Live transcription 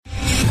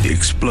The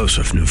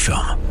explosive new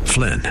film,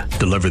 Flynn,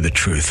 deliver the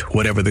truth,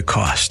 whatever the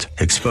cost,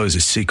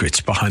 exposes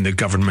secrets behind the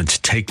government's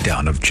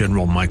takedown of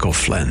General Michael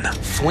Flynn.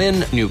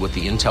 Flynn knew what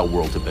the intel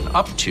world had been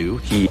up to.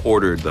 He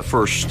ordered the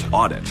first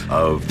audit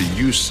of the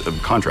use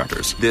of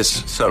contractors.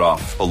 This set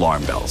off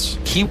alarm bells.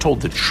 He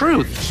told the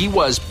truth. He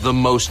was the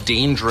most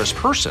dangerous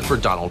person for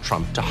Donald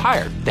Trump to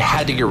hire. They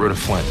had to get rid of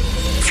Flynn.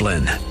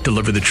 Flynn,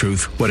 deliver the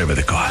truth, whatever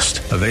the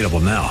cost. Available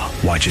now.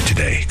 Watch it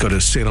today. Go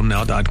to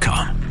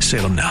salemnow.com.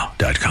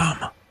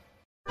 salemnow.com.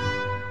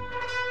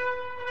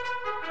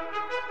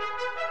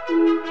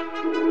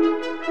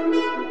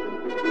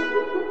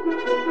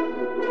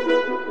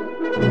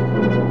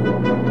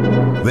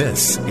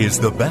 This is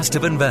The Best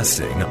of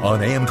Investing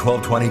on AM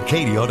 1220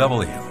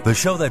 KDOW, the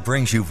show that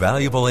brings you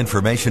valuable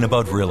information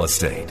about real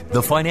estate,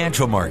 the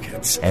financial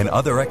markets, and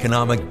other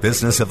economic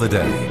business of the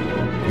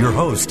day. Your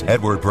host,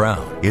 Edward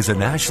Brown, is a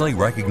nationally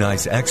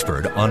recognized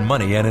expert on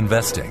money and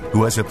investing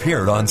who has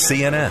appeared on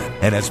CNN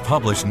and has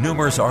published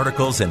numerous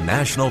articles in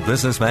national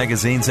business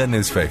magazines and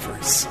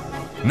newspapers.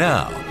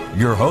 Now,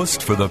 your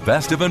host for The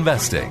Best of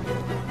Investing,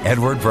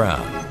 Edward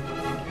Brown.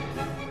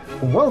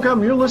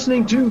 Welcome. You're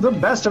listening to The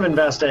Best of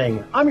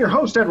Investing. I'm your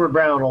host, Edward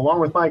Brown, along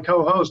with my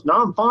co-host,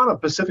 Nam Phan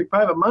of Pacific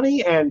Private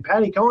Money and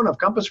Patty Cohen of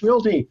Compass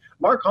Realty.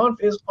 Mark Hanf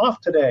is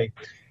off today.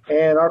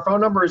 And our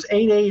phone number is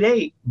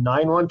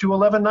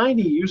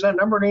 888-912-1190. Use that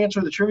number to answer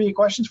the trivia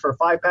questions for a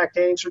 5-pack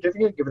tanning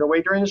certificate given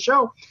away during the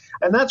show.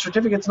 And that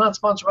certificate's not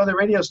sponsored by the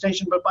radio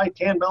station, but by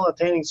Tan Bella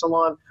Tanning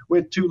Salon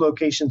with 2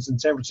 locations in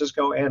San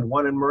Francisco and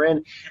 1 in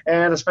Marin.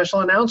 And a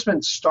special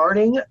announcement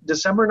starting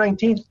December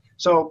 19th.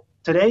 So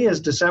today is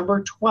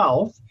December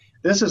 12th.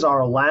 This is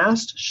our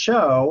last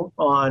show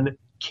on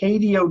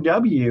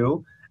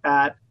KDOW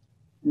at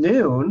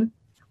noon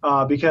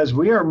because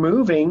we are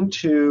moving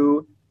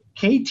to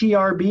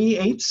KTRB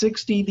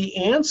 860 The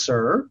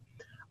Answer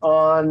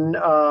on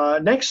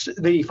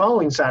the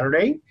following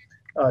Saturday,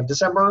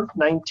 December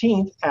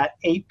 19th at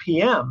 8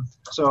 p.m.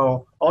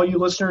 So all you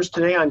listeners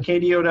today on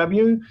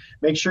KDOW,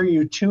 make sure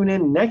you tune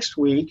in next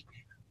week,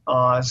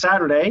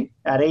 Saturday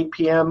at 8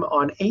 p.m.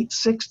 on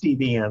 860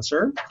 The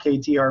Answer,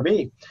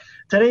 KTRB.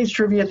 Today's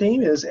trivia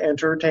theme is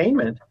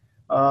entertainment.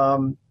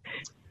 Now,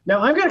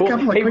 I've got a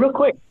couple of real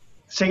quick.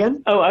 Say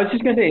again? Oh, I was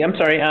just going to say, I'm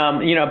sorry,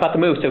 about the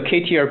move. So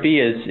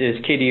KTRB is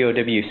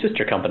KDOW's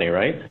sister company,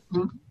 right?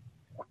 Mm-hmm.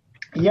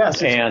 Yes,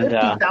 it's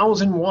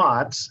 50,000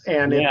 watts,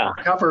 and it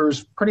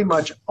covers pretty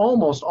much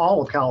almost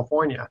all of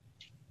California.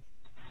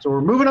 So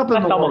we're moving up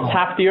in the world. That's almost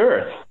half the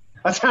Earth.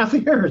 That's half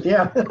the Earth,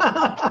 yeah.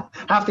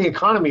 Half the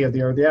economy of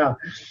the Earth, yeah.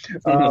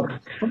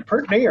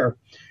 Per near.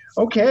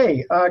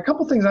 Okay, a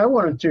couple things I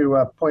wanted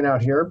to point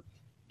out here.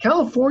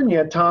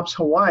 California tops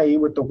Hawaii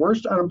with the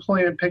worst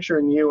unemployment picture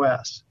in the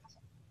U.S.,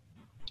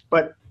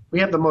 but we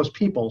have the most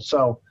people,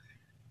 so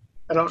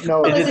I don't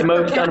know. Is it the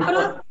most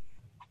unemployment?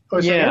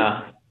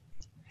 Yeah.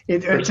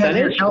 It says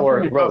here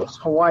California tops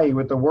Hawaii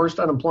with the worst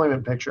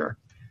unemployment picture.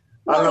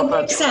 Well, it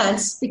makes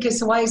sense because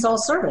Hawaii's all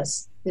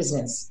service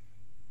business.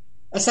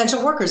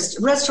 Essential workers,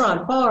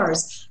 restaurant,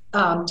 bars,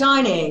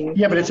 dining.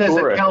 Yeah, but it says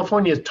that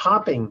California is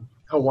topping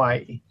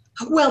Hawaii.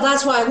 Well,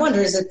 that's why I wonder,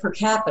 is it per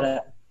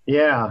capita?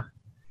 Yeah.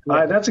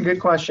 That's a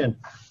good question.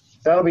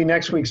 That'll be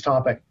next week's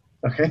topic.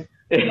 Okay.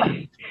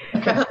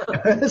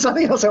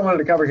 Something else I wanted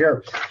to cover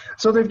here.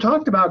 So they've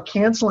talked about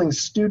canceling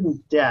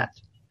student debt.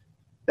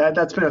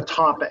 That's been a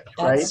topic,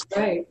 right? That's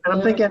right. And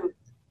I'm thinking,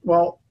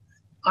 well,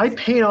 I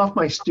paid off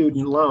my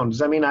student loan. Does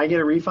that mean I get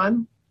a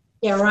refund?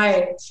 Yeah,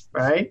 right.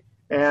 Right?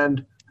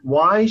 And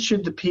why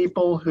should the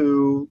people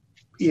who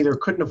either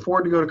couldn't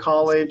afford to go to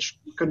college,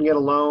 couldn't get a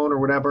loan or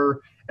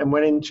whatever, and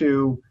went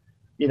into,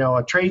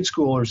 a trade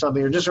school or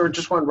something, or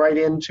just went right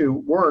into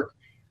work,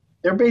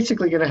 they're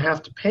basically going to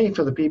have to pay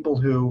for the people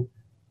who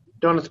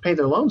don't have to pay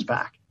their loans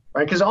back,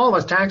 right? Because all of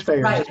us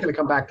taxpayers are just going to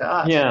come back to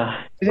us.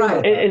 Yeah.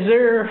 Right.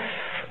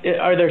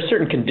 Are there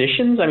certain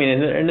conditions? I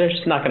mean, they're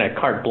just not going to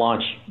carte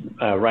blanche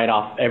write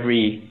off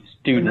every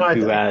student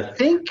who has. I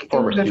think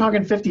they're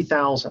talking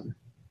 50,000.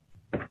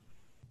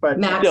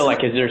 But still,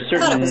 is there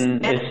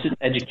certain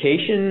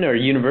education or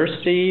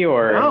university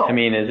or, no,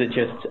 is it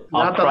just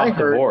not across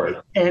the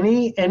board?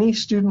 Any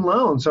student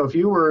loan. So if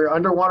you were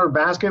underwater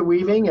basket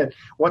weaving at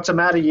What's the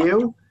Matter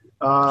You,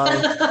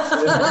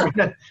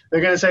 they're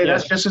going to say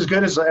that's just as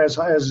good as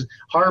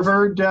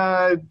Harvard,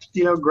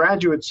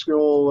 graduate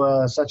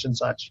school, such and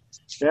such.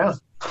 Yeah.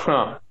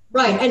 Huh.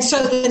 Right. And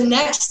so the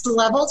next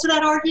level to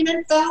that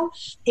argument, though,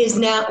 is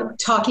now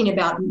talking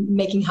about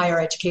making higher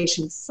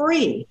education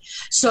free.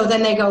 So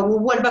then they go, well,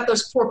 what about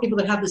those poor people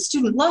that have the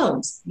student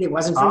loans? It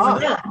wasn't free for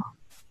them.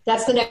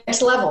 That's the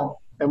next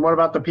level. And what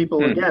about the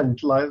people, again,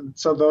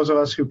 so those of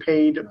us who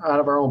paid out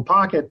of our own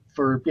pocket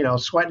for,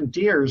 sweat and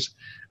tears?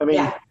 I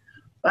mean,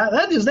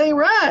 that just ain't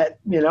right,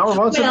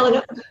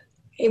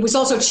 it was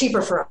also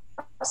cheaper for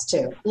us,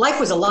 too. Life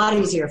was a lot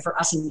easier for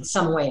us in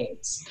some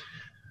ways.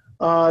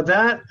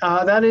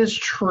 That is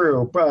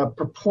true.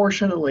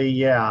 Proportionately,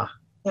 yeah.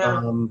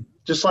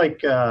 Just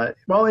like,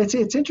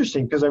 it's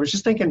interesting because I was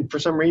just thinking for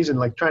some reason,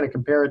 like trying to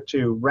compare it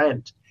to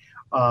rent.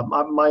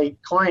 My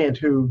client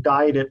who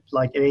died at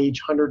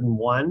age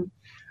 101,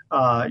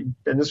 and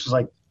this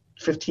was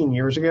 15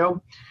 years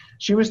ago,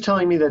 she was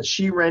telling me that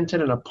she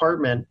rented an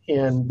apartment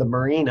in the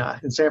Marina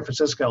in San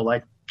Francisco,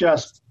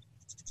 just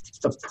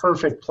the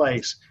perfect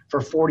place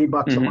for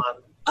 $40 a month.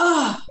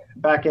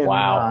 Back in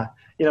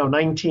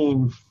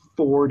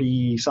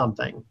 1940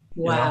 something.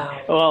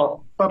 Wow.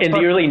 Well, in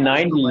the early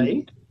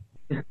 90s,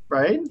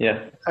 right?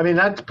 Yeah. I mean,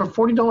 that for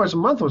 $40 a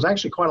month was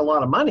actually quite a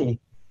lot of money.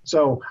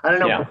 So I don't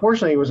know.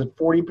 Proportionally, was it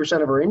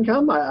 40% of her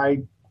income?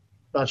 I'm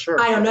not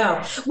sure. I don't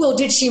know. Well,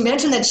 did she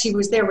mention that she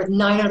was there with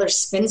 9 other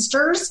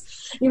spinsters?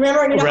 You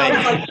remember?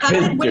 How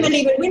did women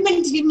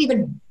didn't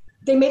even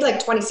they made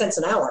 20 cents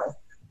an hour.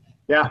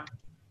 Yeah.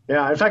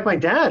 In fact, my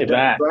dad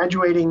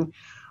graduating.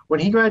 When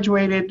he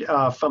graduated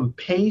from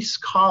Pace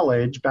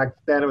College, back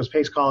then it was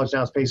Pace College,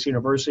 now it's Pace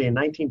University, in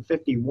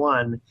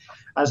 1951,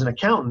 as an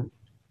accountant,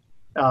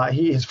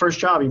 his first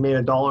job, he made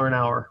 $1 an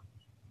hour.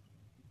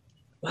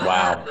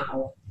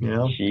 Wow.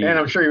 And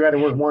I'm sure you had to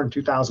work more than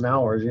 2,000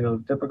 hours,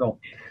 typical.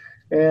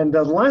 And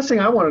the last thing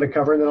I wanted to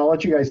cover, and then I'll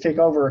let you guys take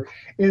over,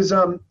 is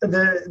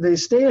the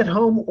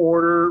stay-at-home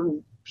order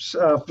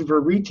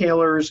for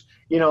retailers,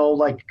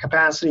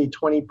 capacity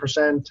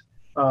 20%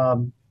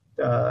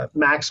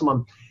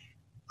 maximum.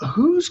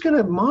 Who's going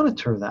to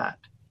monitor that?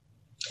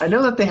 I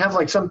know that they have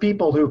some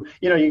people who,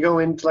 you go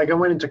into, I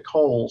went into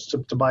Kohl's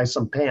to buy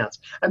some pants,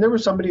 and there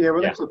was somebody there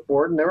with a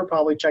clipboard, and they were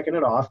probably checking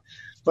it off.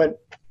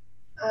 But,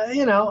 I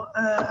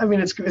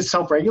mean, it's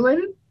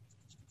self-regulated.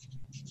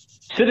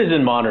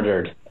 Citizen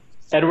monitored.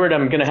 Edward,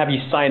 I'm going to have you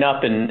sign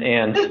up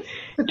and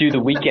do the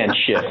weekend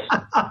shift.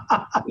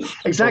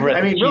 Exactly.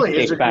 I mean, really,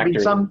 is there going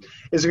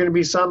to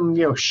be some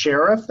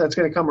sheriff that's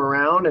going to come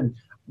around and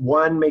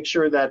make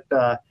sure that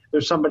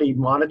there's somebody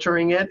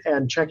monitoring it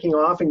and checking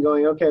off and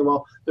going, okay,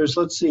 well,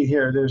 let's see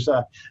here, there's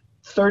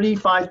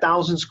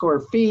 35,000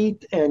 square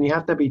feet and you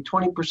have to be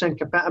 20%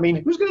 capacity. I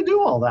mean, who's going to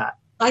do all that?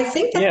 I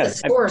think that the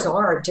stores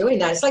are doing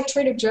that. It's like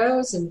Trader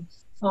Joe's and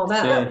all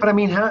that. Yeah. But I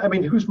mean,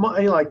 who's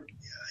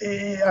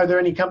are there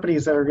any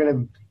companies that are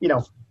going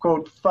to,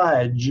 quote,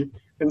 fudge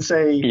and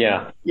say,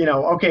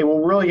 okay, well,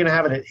 we're really going to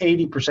have it at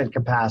 80%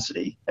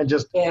 capacity and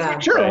just we're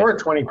at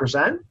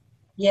 20%.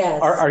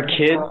 Yes.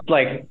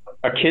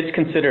 Are kids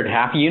considered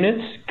half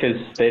units because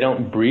they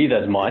don't breathe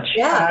as much?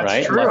 Yeah, right?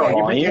 That's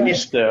true. You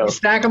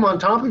stack them on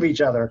top of each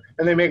other,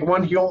 and they make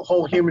one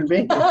whole human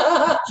being.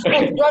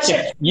 Russian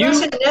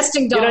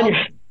nesting doll.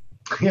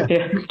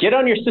 Get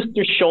on your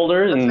sister's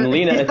shoulders and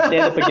stand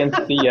up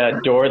against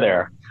the door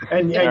there.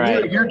 And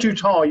you're too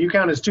tall. You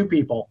count as 2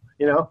 people.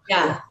 Yeah,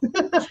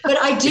 but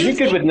I do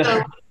think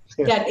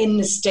that in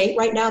the state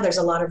right now, there's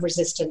a lot of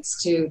resistance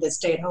to the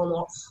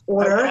stay-at-home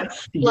order.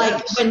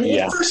 When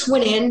it first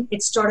went in,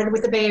 it started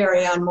with the Bay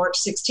Area on March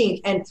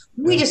 16th, and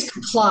we just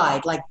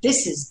complied.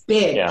 This is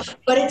big. Yeah.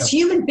 But it's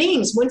human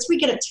beings. Once we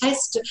get a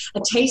taste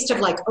of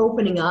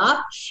opening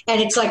up, and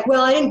it's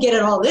well, I didn't get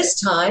it all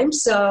this time,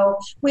 so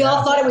we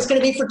all thought it was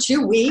going to be for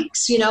 2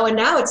 weeks, and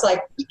now it's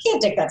you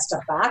can't take that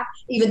stuff back,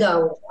 even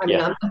though,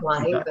 I'm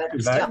complying,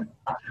 but still.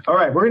 All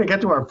right, we're going to get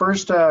to our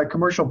first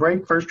commercial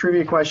break, first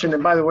trivia question.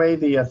 And by the way,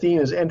 the theme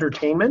is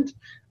entertainment.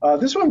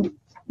 This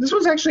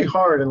one's actually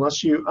hard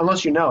unless you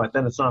know it,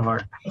 then it's not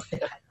hard.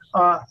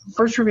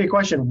 First trivia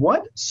question: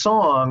 what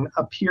song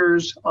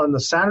appears on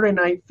the Saturday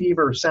Night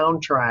Fever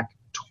soundtrack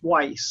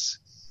twice?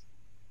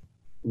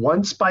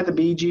 Once by the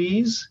Bee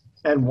Gees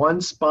and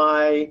once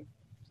by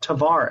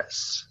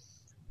Tavares.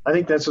 I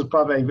think this was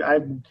probably I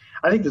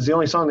think this is the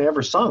only song they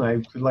ever sung.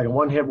 a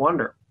one-hit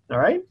wonder. All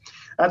right.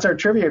 That's our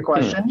trivia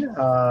question.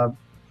 Call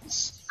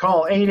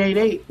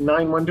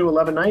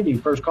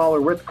 888-912-1190. First caller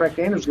with the correct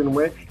answer is going to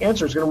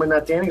win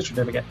that Danny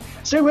certificate.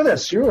 Stay with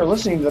us. You are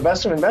listening to The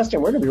Best of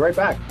Investing. We're going to be right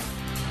back.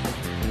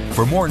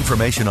 For more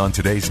information on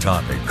today's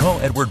topic,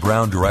 call Edward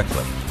Brown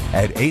directly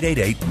at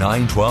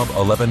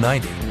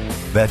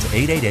 888-912-1190. That's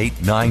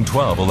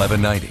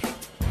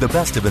 888-912-1190. The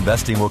Best of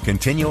Investing will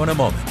continue in a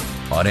moment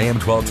on AM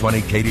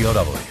 1220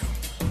 KDOW.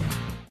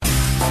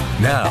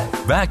 Now,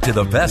 back to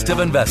the Best of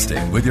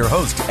Investing with your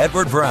host,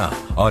 Edward Brown,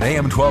 on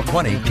AM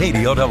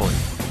 1220 KDOW.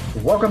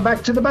 Welcome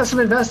back to the Best of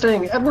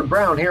Investing. Edward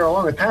Brown here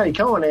along with Patty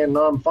Cohen and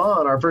Nam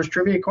Phan. Our first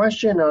trivia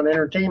question on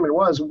entertainment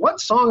was, what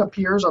song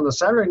appears on the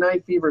Saturday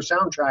Night Fever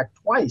soundtrack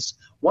twice?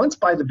 Once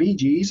by the Bee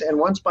Gees and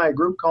once by a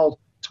group called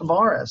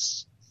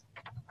Tavares.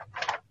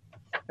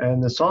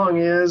 And the song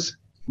is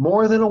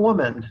More Than a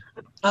Woman.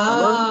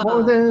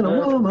 More Than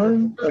a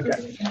Woman.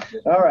 Okay.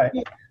 All right.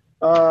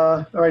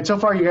 All right, so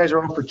far you guys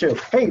are on for 2.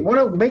 Hey, want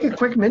to make a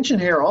quick mention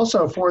here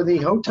also for the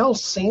Hotel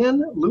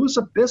San Luis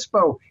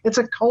Obispo. It's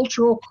a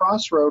cultural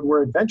crossroad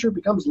where adventure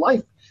becomes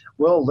life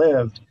well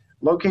lived.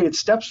 Located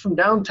steps from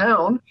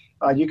downtown,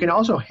 you can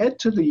also head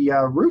to the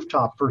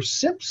rooftop for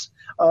sips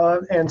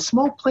and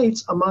small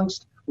plates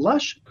amongst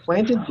lush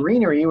planted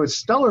greenery with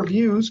stellar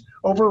views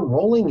over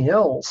rolling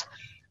hills.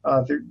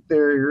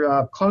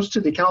 They're close to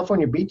the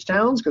California beach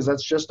towns because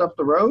that's just up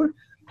the road.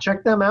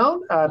 Check them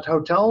out at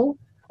Hotel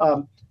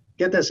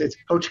get this, it's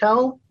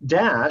hotel-SLO,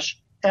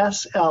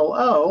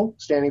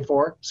 standing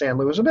for San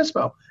Luis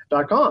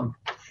Obispo.com.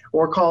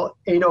 or call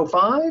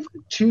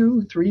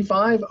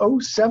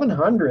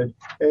 805-235-0700.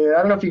 I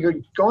don't know if you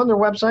could go on their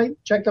website,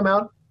 check them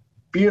out.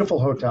 Beautiful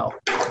hotel.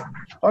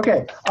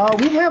 Okay,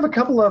 we have a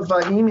couple of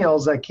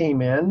emails that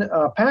came in.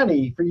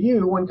 Patty, for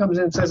you, one comes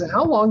in and says,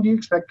 how long do you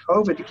expect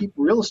COVID to keep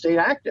real estate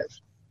active?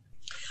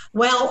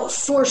 Well,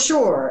 for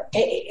sure,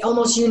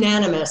 almost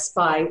unanimous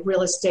by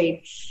real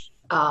estate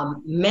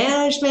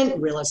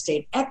management, real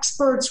estate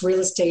experts, real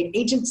estate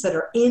agents that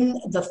are in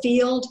the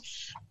field,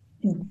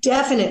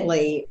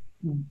 definitely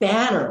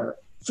banner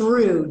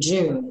through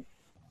June.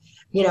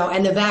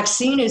 And the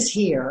vaccine is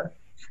here.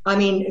 I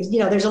mean,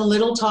 there's a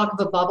little talk of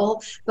a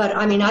bubble, but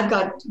I mean, I've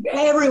got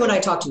everyone I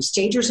talk to.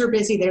 Stagers are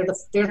busy; they're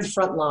the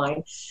front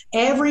line.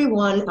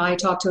 Everyone I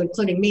talk to,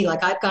 including me,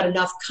 like I've got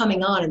enough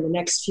coming on in the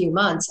next few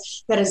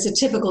months that is a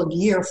typical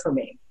year for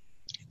me.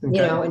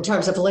 Okay. In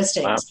terms of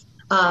listings.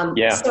 Wow.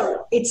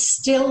 So it's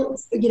still,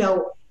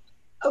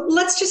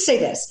 let's just say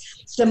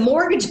this: the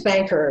mortgage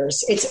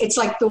bankers. It's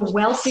like the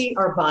wealthy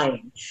are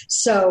buying.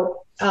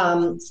 So,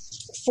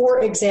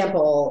 for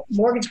example,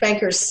 mortgage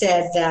bankers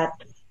said that.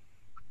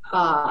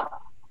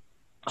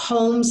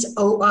 Homes,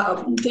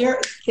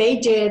 they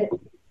did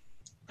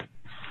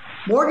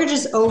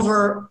mortgages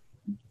over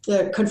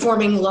the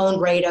conforming loan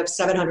rate of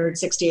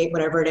 768,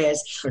 whatever it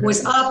is,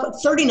 was up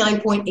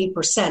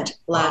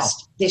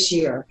 39.8% this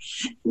year.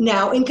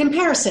 Now, in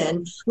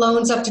comparison,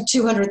 loans up to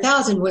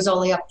 200,000 was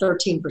only up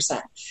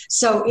 13%.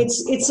 So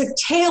it's a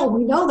tale.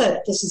 We know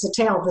that this is a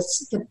tale.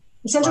 The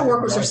essential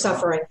workers are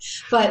suffering.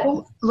 But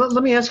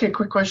let me ask you a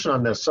quick question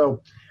on this.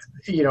 So,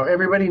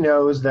 everybody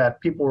knows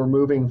that people were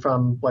moving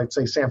from, like,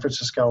 say, San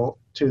Francisco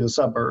to the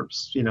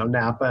suburbs,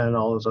 Napa and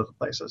all those other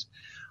places.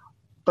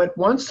 But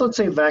once, let's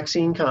say,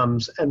 vaccine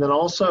comes, and then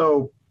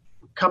also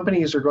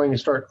companies are going to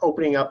start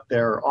opening up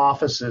their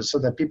offices so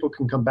that people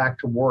can come back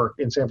to work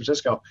in San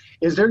Francisco,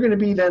 is there going to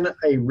be then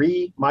a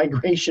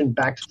re-migration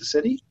back to the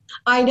city?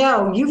 I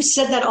know. You've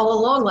said that all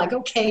along, like,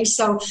 okay,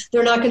 so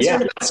they're not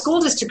concerned about the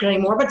school district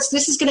anymore, but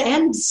this is going to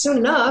end soon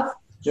enough.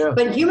 Yeah.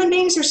 But human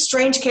beings are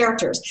strange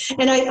characters.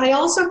 And I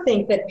also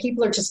think that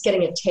people are just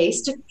getting a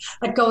taste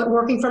at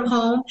working from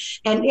home.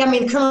 And I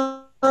mean,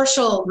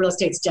 commercial real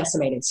estate's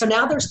decimated. So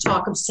now there's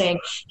talk of saying,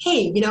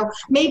 hey,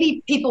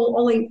 maybe people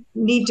only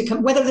need to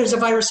come, whether there's a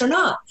virus or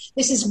not,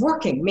 this is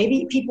working.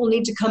 Maybe people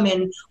need to come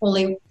in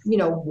only,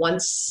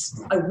 once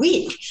a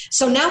week.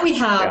 So now we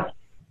have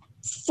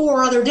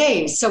 4 other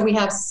days. So we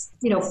have,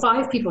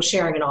 5 people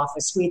sharing an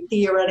office. We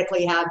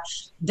theoretically have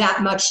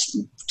that much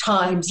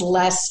times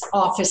less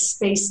office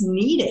space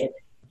needed.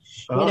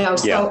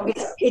 So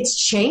it's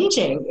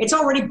changing. It's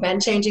already been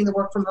changing, the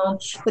work from home.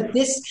 But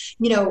this,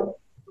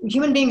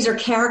 human beings are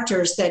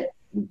characters that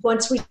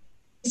once we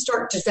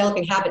start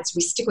developing habits,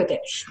 we stick with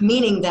it,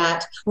 meaning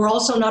that we're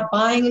also not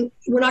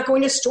we're not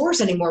going to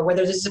stores anymore,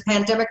 whether this is a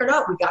pandemic or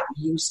not. We got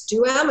used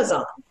to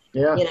Amazon.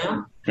 Yeah.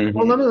 Mm-hmm.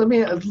 Well, let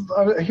me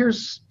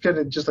here's kind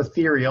of just a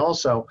theory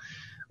also.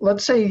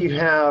 Let's say you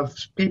have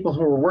people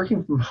who are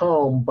working from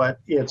home, but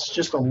it's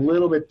just a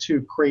little bit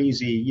too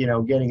crazy,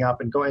 getting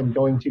up and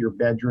going to your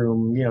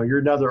bedroom, your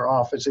another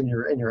office in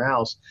your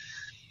house.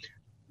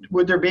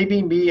 Would there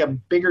maybe be a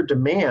bigger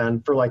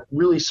demand for like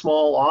really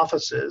small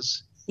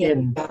offices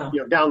in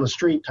down the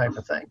street type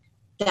of thing?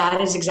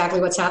 That is exactly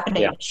what's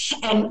happening. Yeah.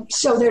 And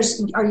so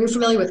are you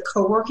familiar with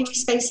co-working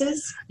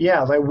spaces?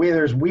 Yeah, like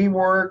there's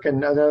WeWork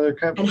and other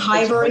companies. And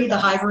Hivery, the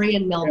Hivery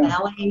in Mill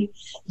Valley.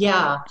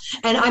 Yeah.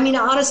 And I mean,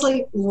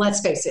 honestly,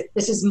 let's face it,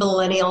 this is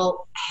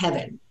millennial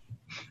heaven.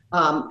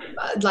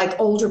 Like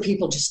older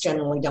people just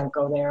generally don't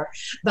go there.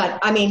 But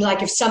I mean,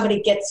 like if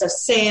somebody gets a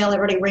sale,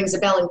 everybody rings a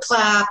bell and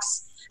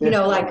claps. When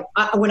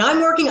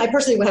I'm working, I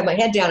personally would have my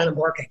head down and I'm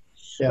working.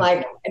 Yeah.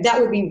 Like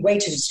that would be way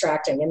too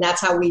distracting. And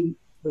that's how we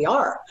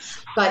are.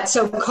 But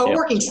so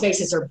co-working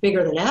spaces are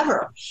bigger than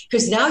ever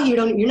because now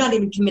you're not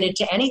even committed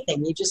to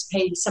anything. You just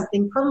pay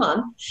something per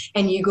month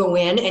and you go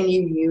in and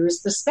you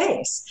use the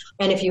space.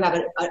 And if you have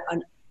a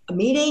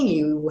meeting,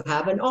 you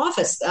have an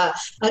office, a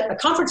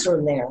conference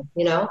room there,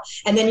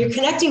 and then you're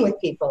connecting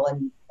with people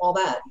and all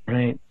that.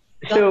 Right.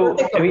 So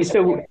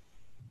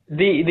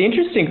the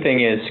interesting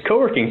thing is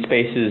co-working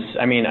spaces,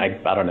 I mean, I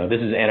don't know,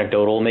 this is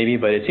anecdotal maybe,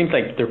 but it seems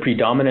like they're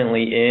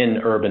predominantly in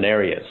urban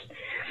areas.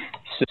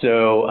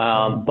 So,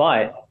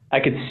 but I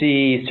could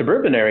see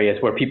suburban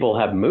areas where people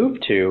have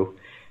moved to,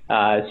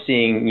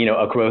 seeing,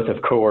 a growth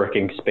of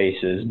co-working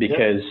spaces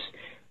because,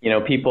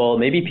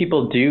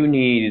 people do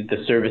need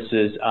the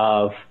services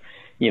of,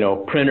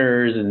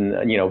 printers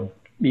and,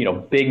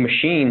 big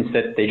machines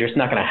that they're just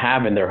not going to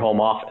have in their home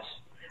office.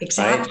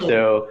 Exactly. Right?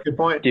 So good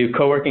point. Do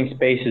co-working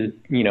spaces,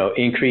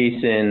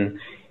 increase in,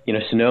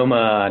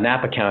 Sonoma,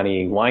 Napa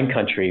County, wine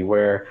country,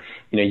 where,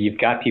 you've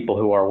got people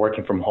who are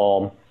working from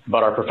home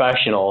but are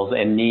professionals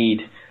and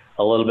need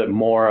a little bit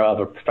more of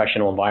a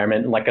professional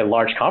environment, like a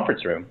large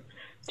conference room.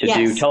 to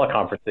do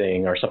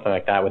teleconferencing or something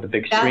like that with a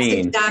big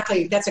screen.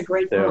 That's a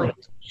great point.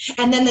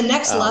 And then the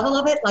next level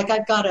of it, like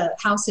I've got a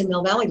house in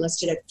Mill Valley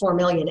listed at $4.8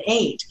 million,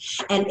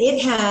 and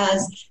it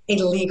has a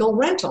legal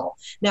rental.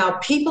 Now,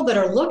 people that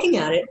are looking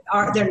at it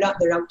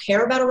they don't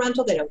care about a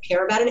rental, they don't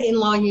care about an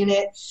in-law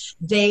unit.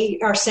 They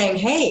are saying,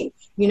 hey,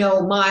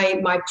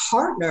 my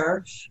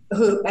partner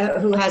who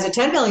has a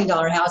 $10 million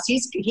house,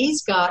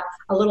 he's got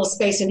a little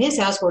space in his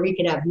house where he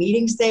can have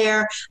meetings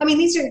there. I mean,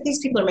 these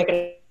people are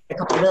making a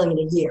couple million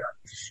a year.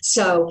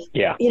 So,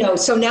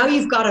 so now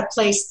you've got a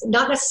place,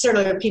 not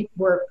necessarily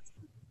where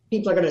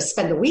people are going to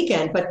spend the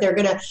weekend, but they're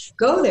going to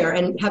go there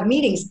and have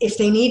meetings if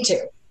they need to,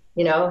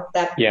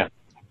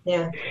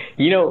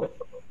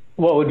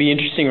 What would be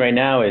interesting right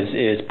now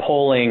is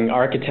polling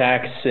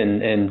architects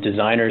and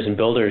designers and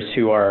builders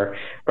who are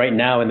right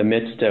now in the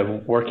midst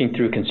of working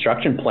through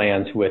construction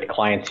plans with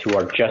clients who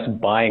are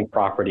just buying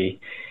property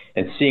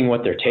and seeing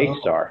what their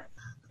tastes are.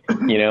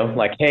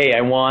 Like, hey, I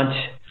want,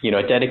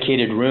 a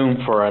dedicated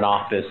room for an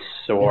office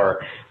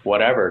or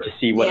whatever, to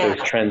see what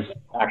those trends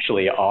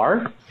actually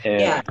are.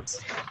 And,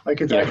 I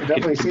could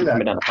definitely see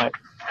that.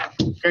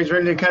 You guys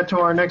ready to cut to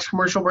our next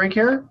commercial break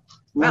here?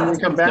 When we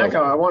come back,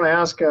 I want to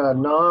ask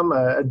Nam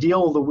a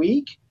deal of the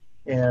week,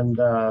 and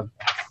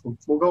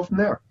we'll go from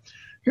there.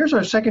 Here's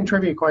our second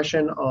trivia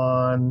question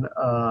on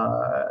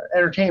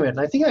entertainment. And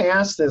I think I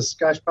asked this,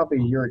 probably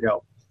a year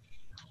ago.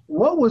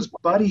 What was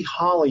Buddy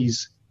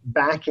Holly's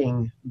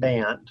backing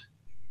band?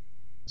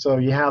 So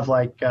you have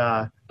like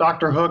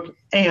Dr. Hook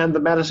and the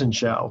Medicine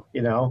Show,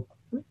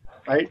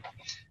 right?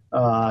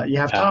 You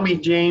have Tommy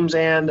James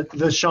and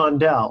the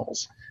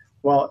Shondells.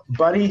 Well,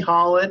 Buddy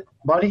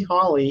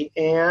Holly,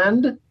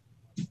 and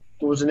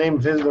what was the name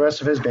of the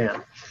rest of his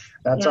band?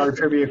 That's our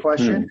trivia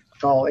question.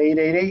 Call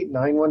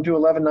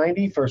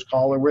 888-912-1190. First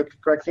caller with the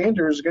correct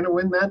answer is going to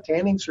win that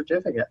tanning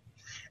certificate.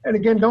 And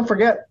again, don't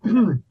forget,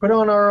 put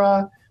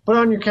on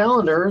your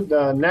calendar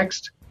the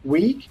next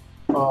week.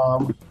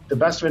 The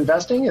Best of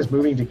Investing is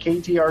moving to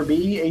KTRB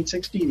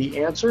 860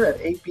 The Answer at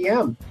 8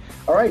 p.m.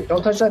 All right,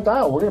 don't touch that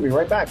dial. We're going to be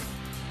right back.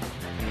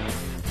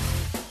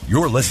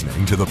 You're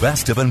listening to The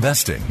Best of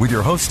Investing with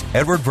your host,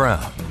 Edward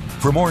Brown.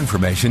 For more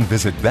information,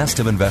 visit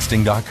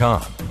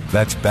bestofinvesting.com.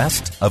 That's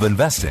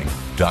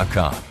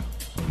bestofinvesting.com.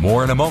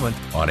 More in a moment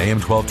on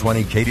AM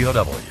 1220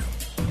 KDOW.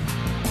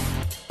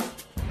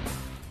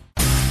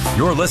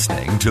 You're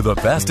listening to The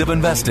Best of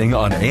Investing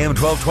on AM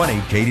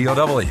 1220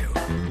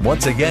 KDOW.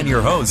 Once again,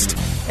 your host,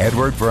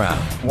 Edward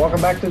Brown.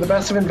 Welcome back to The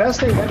Best of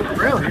Investing. Edward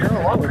Brown here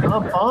along with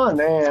Tom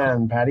Pond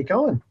and Patty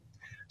Cohen.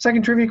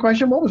 Second trivia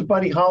question, what was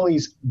Buddy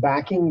Holly's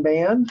backing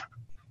band?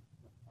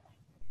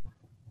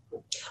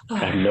 I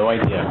have no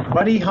idea.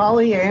 Buddy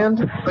Holly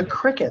and the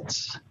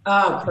Crickets.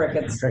 Oh,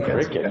 Crickets.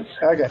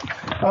 Okay.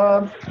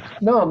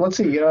 No, let's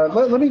see.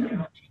 Let me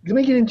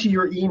get into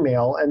your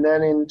email and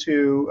then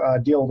into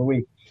Deal of the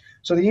Week.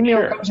 So the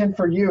email comes in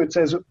for you. It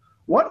says,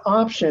 what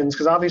options,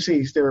 because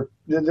obviously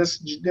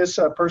this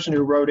person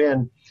who wrote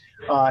in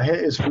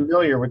is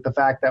familiar with the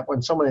fact that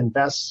when someone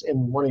invests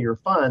in one of your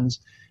funds,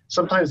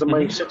 sometimes the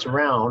money sits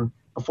around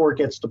before it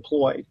gets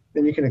deployed.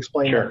 Then you can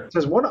explain that. It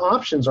says, what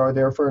options are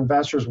there for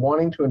investors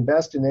wanting to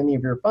invest in any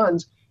of your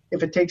funds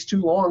if it takes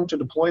too long to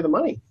deploy the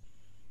money?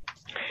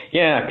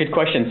 Yeah, good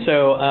question.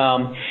 So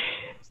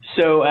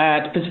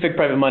at Pacific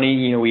Private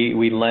Money,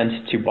 we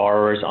lend to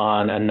borrowers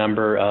on a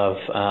number of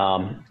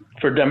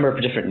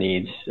different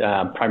needs.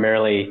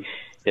 Primarily,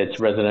 it's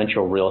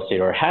residential real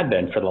estate, or had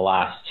been for the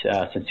last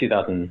since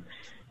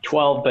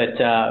 2012. But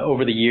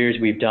over the years,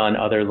 we've done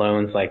other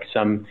loans like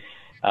some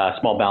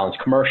small balance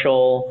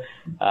commercial,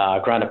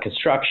 ground up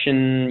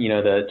construction.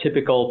 The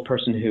typical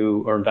person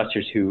or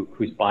investors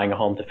who's buying a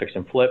home to fix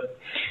and flip,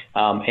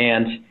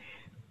 and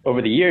over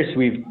the years,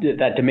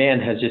 that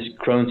demand has just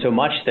grown so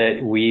much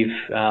that we've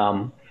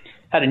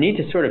had a need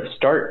to sort of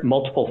start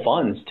multiple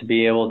funds to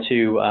be able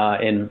to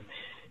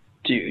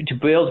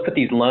put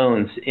these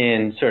loans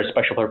in sort of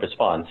special purpose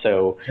funds.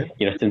 So,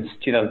 since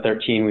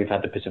 2013, we've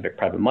had the Pacific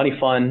Private Money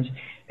Fund,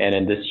 and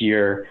in this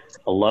year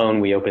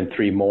alone, we opened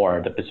 3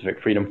 more: the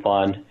Pacific Freedom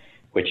Fund,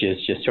 which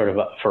is just sort of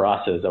for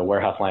us as a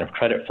warehouse line of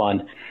credit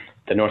fund,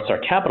 the North Star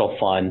Capital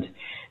Fund,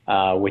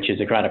 which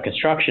is a ground up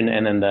construction,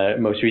 and then the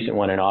most recent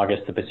one in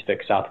August, the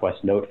Pacific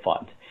Southwest Note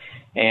Fund.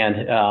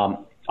 And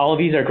all of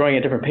these are growing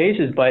at different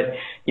paces, but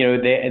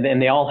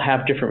they all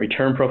have different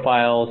return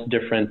profiles,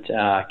 different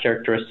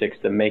characteristics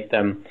that make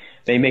them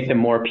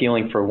more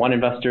appealing for one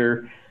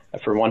investor,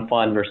 for one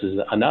fund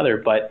versus another.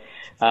 But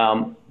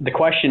the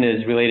question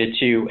is related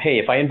to, hey,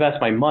 if I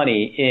invest my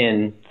money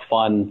in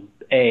Fund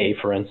A,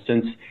 for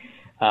instance,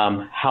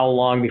 how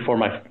long before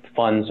my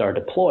funds are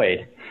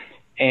deployed?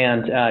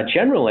 And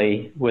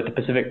generally, with the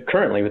Pacific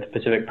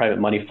Private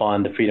Money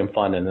Fund, the Freedom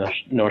Fund, and the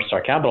North Star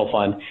Capital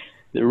Fund,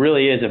 there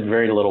really is a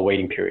very little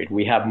waiting period.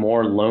 We have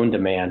more loan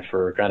demand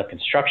for ground-up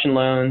construction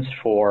loans,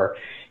 for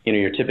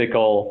your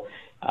typical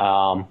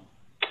SFR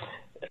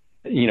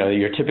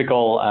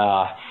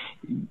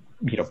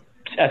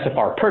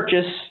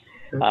purchase,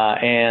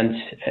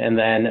 and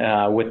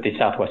then with the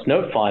Southwest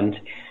Note Fund,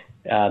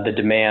 the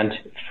demand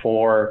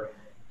for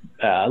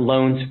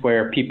loans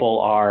where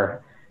people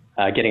are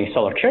getting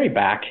seller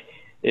carryback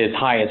is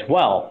high as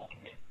well.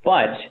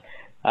 But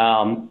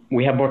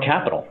we have more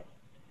capital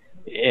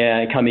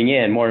coming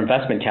in, more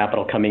investment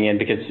capital coming in,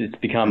 because it's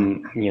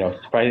become,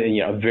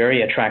 a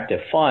very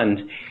attractive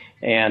fund.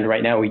 And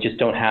right now we just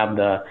don't have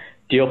the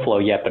deal flow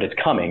yet, but it's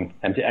coming.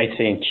 And I'd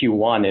say in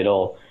Q1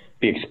 it'll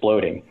be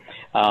exploding.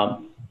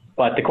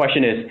 But the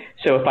question is,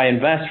 so if I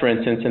invest, for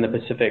instance, in the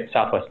Pacific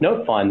Southwest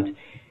Note Fund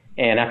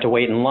and have to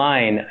wait in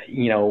line,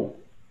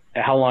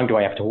 how long do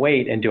I have to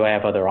wait, and do I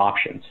have other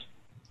options?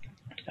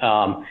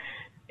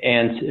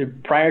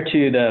 And prior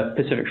to the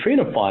Pacific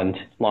Freedom Fund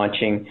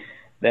launching,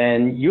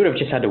 then you would have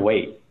just had to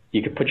wait.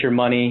 You could put your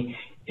money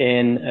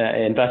in,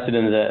 invested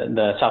in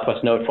the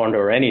Southwest Note Fund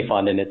or any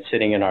fund, and it's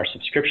sitting in our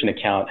subscription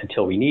account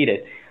until we need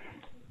it.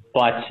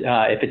 But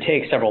if it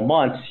takes several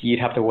months, you'd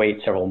have to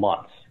wait several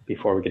months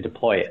before we could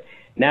deploy it.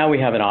 Now we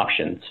have an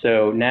option.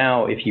 So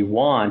now if you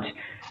want,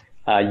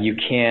 you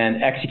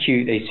can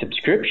execute a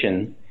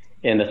subscription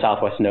in the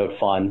Southwest Note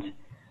Fund,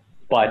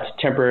 but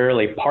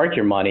temporarily park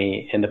your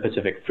money in the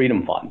Pacific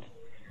Freedom Fund.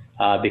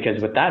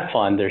 Because with that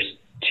fund, there's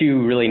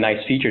two really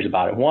nice features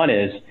about it. One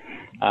is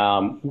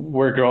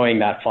we're growing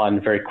that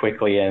fund very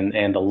quickly,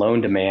 and the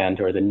loan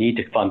demand or the need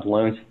to fund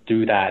loans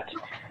through that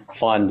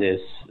fund is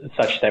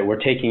such that we're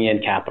taking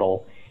in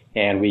capital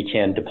and we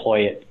can deploy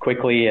it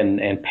quickly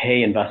and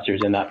pay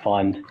investors in that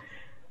fund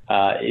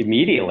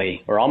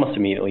immediately, or almost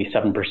immediately,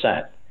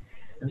 7%.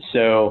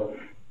 So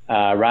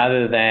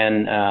rather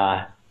than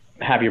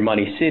have your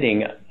money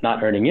sitting,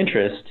 not earning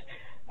interest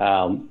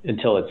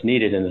until it's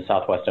needed in the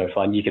Southwest Note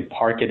Fund, you could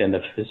park it in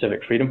the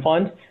Pacific Freedom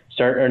Fund,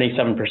 start earning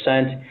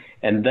 7%,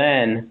 and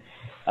then,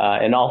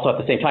 and also at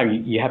the same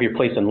time, you have your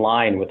place in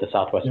line with the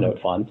Southwest Note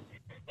Fund,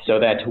 so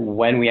that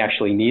when we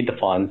actually need the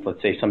funds,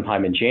 let's say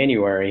sometime in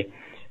January,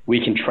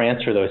 we can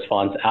transfer those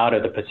funds out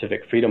of the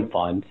Pacific Freedom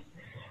Fund,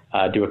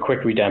 do a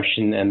quick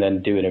redemption, and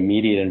then do an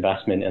immediate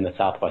investment in the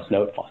Southwest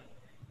Note Fund.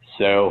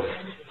 So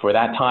for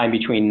that time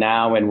between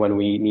now and when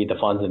we need the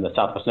funds in the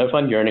Southwest Note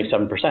Fund, you're earning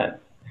 7%.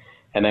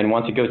 And then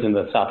once it goes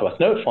into the Southwest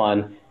Note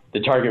Fund, the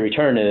target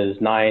return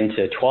is 9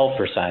 to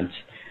 12%,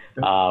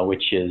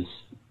 which is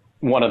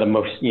one of the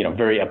most,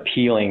 very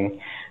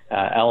appealing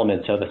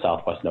elements of the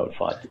Southwest Note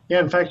Fund. Yeah,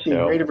 in fact,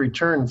 the rate of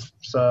return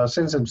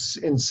since its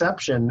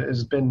inception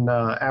has been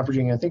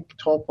averaging, I think,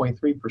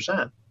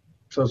 12.3%.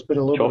 So it's been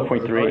a little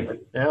 12.3.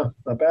 Yeah,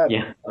 not bad.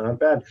 Yeah, not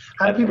bad.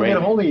 How do people get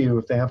a hold of you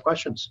if they have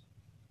questions?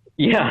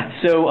 Yeah,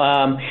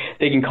 so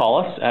they can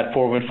call us at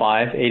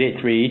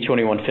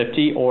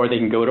 415-883-2150, or they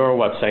can go to our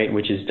website,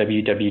 which is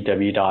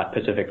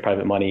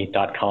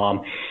www.pacificprivatemoney.com.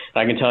 And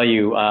I can tell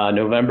you,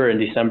 November and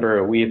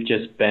December, we've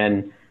just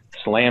been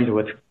slammed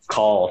with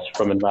calls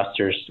from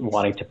investors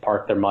wanting to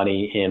park their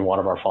money in one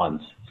of our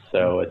funds.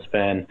 So it's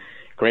been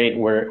great.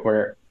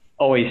 We're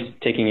always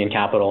taking in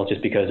capital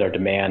just because our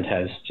demand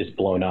has just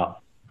blown up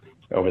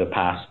over the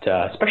past,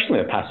 especially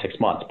in the past 6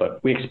 months.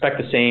 But we expect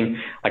the same,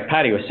 like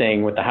Patty was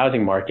saying, with the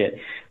housing market,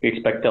 we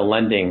expect the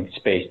lending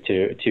space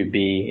to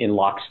be in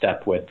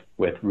lockstep with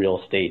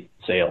real estate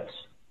sales.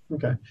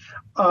 Okay.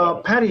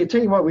 Patty, I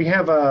tell you what, we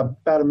have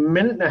about a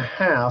minute and a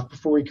half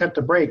before we cut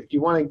to break. Do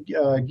you want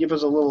to give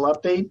us a little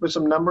update with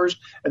some numbers,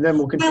 and then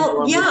we'll continue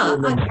on? Yeah.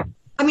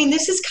 I mean,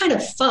 this is kind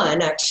of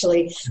fun,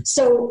 actually.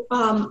 So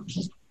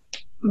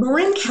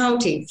Marin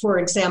County, for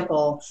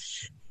example,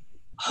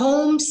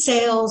 home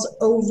sales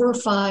over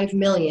 5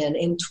 million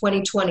in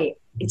 2020,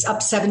 it's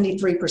up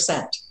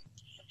 73%.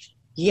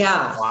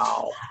 Yeah.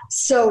 Wow.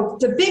 So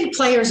the big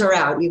players are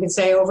out. You can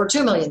say over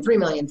 2 million, 3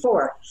 million,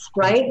 4,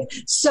 right?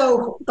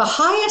 So the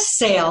highest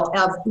sale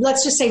of,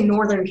 let's just say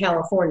Northern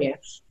California,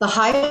 the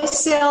highest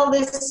sale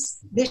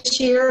this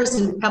year is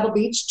in Pebble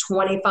Beach,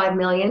 25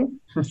 million.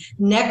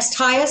 Next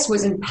highest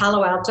was in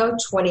Palo Alto,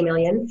 20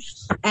 million.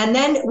 And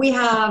then we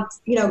have,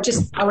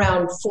 just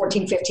around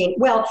 14, 15.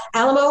 Well,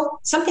 Alamo,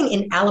 something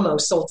in Alamo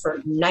sold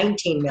for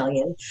 19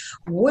 million.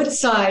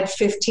 Woodside,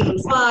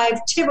 15.5.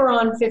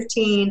 Tiburon,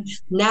 15.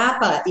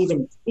 Napa,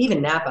 even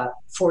Napa,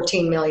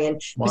 14 million.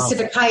 Wow.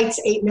 Pacific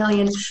Heights, 8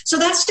 million. So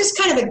that's just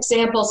kind of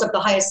examples of the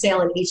highest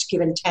sale in each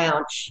given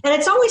town. And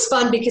it's always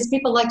fun because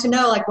people like to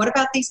know, like, what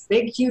about these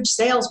big, huge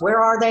sales? Where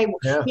are they?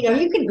 Yeah.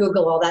 You can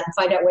Google all that and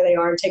find out where they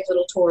are and take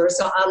little tours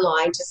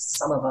online to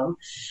some of them.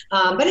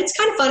 But it's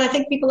kind of fun. I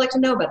think people like to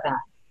know about that.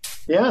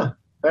 Yeah,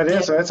 that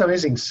is. Yeah. That's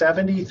amazing.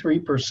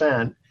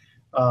 73%.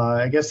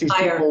 I guess these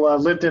people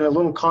lived in a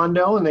little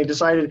condo and they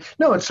decided,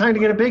 no, it's time to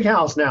get a big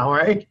house now,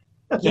 right?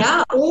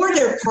 Yeah, or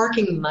they're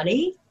parking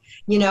money.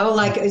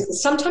 Like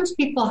sometimes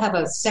people have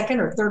a second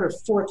or third or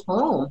fourth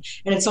home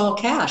and it's all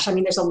cash. I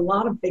mean, there's a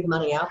lot of big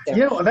money out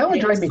there. That would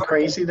drive me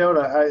crazy, though,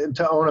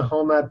 to own a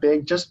home that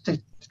big, just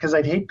because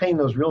I'd hate paying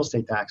those real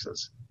estate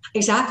taxes.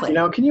 Exactly.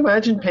 Can you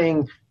imagine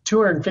paying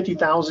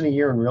 $250,000 a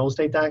year in real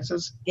estate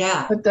taxes?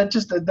 Yeah.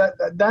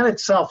 That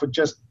itself would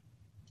just,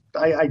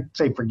 I'd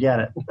say forget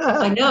it.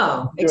 I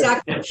know,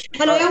 exactly.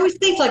 And I always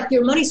think like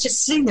your money's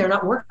just sitting there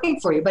not working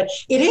for you, but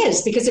it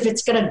is, because if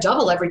it's going to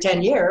double every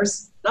 10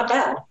 years, Not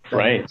bad.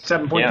 Right.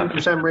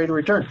 7.2% rate of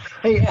return.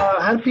 Hey,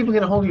 how do people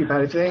get a hold of you,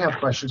 Patty, if they have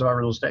questions about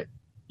real estate?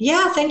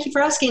 Yeah, thank you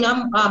for asking.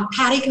 I'm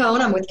Patty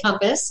Cohn. I'm with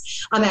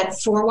Compass. I'm at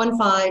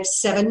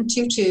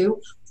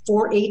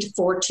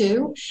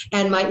 415-722-4842.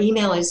 And my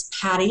email is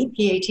Patty,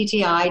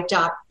 P-A-T-T-I,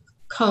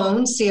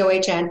 Cohn,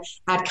 C-O-H-N,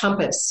 at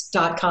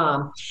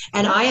compass.com.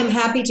 And I am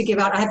happy to give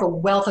out, I have a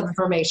wealth of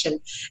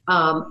information,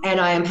 and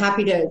I am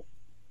happy to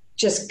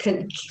just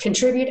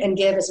contribute and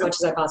give as much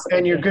as I possibly can.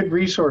 And you're a good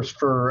resource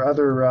for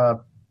other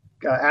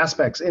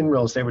aspects in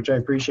real estate, which I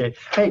appreciate.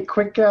 Hey,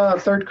 quick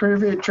third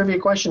trivia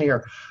question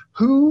here.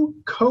 Who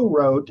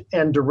co-wrote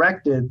and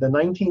directed the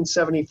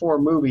 1974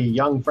 movie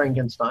Young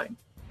Frankenstein?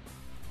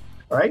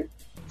 All right.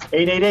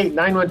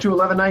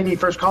 888-912-1190.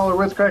 First caller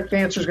with correct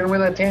answer is going to win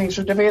that tanning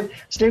certificate.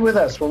 Stay with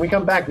us. When we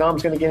come back,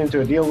 Nom's going to get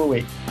into a deal of the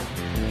week.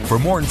 For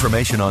more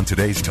information on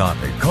today's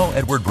topic, call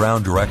Edward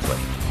Brown directly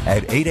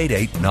at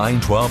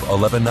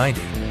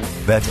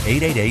 888-912-1190. That's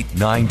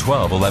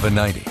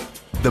 888-912-1190.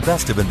 The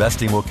best of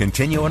investing will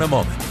continue in a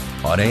moment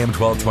on AM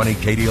 1220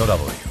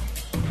 KDOW.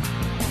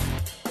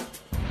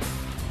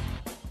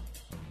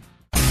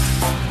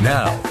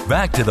 Now,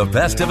 back to the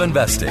best of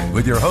investing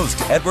with your host,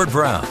 Edward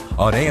Brown,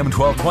 on AM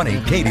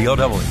 1220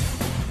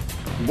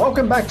 KDOW.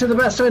 Welcome back to the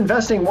best of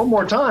investing one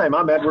more time.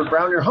 I'm Edward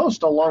Brown, your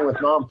host, along with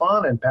Nom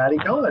Fon and Patty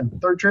Cohen.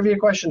 Third trivia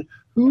question.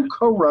 Who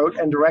co-wrote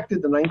and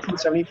directed the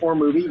 1974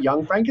 movie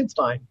Young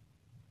Frankenstein?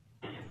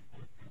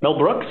 Mel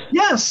Brooks?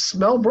 Yes,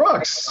 Mel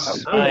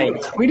Brooks.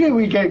 Nice. We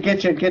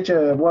get you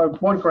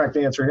one correct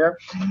answer here.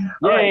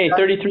 Yay, right,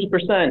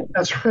 33%.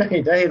 That's right.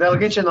 Hey, that'll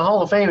get you in the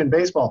Hall of Fame in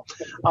baseball.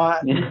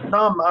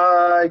 Nom,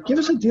 give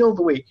us a deal of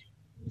the week.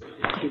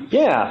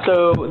 Yeah,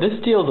 so this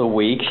deal of the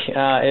week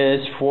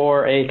is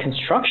for a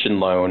construction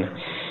loan.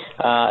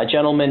 A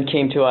gentleman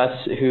came to us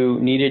who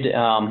needed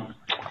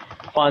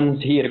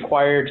funds. He had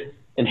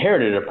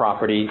inherited a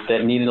property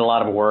that needed a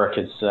lot of work.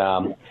 His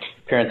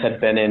parents had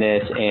been in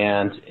it,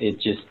 and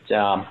it just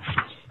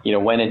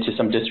went into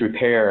some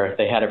disrepair.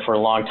 They had it for a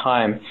long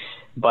time,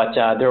 but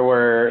there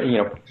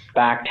were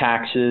back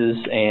taxes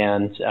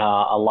and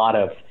a lot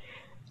of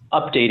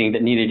updating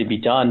that needed to be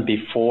done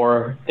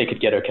before they could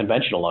get a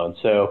conventional loan.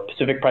 So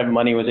Pacific Private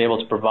Money was able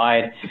to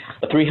provide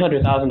a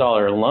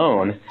 $300,000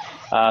 loan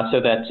so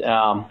that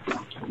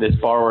this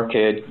borrower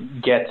could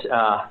get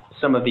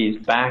some of these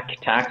back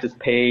taxes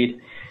paid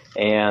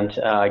and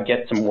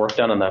get some work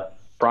done on the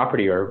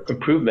property or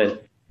improvement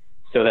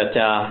so that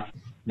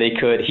he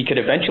could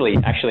eventually,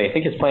 actually, I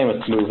think his plan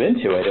was to move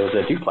into it. It was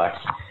a duplex,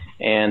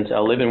 and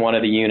live in one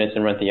of the units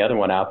and rent the other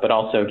one out, but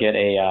also get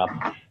a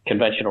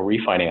conventional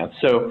refinance.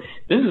 So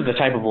this is the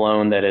type of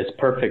loan that is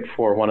perfect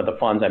for one of the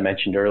funds I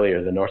mentioned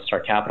earlier, the North Star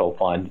Capital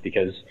Fund,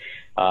 because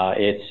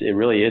it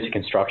really is a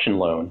construction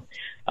loan,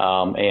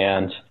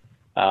 and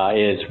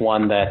is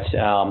one that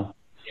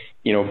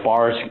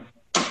borrowers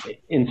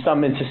in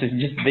some instances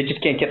they just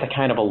can't get the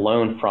kind of a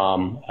loan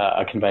from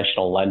a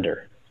conventional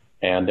lender.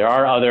 And there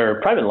are other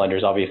private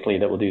lenders, obviously,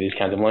 that will do these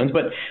kinds of loans.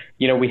 But,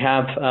 we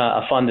have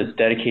a fund that's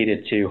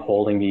dedicated to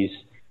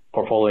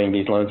portfolioing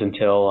these loans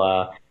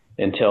until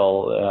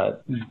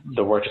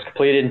the work is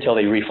completed, until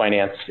they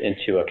refinance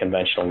into a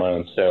conventional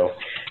loan. So,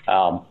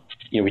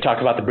 we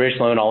talk about the bridge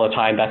loan all the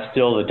time. That's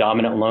still the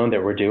dominant loan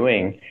that we're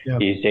doing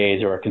these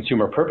days, or a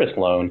consumer purpose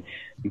loan.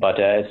 But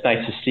it's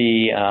nice to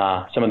see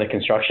some of the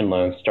construction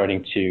loans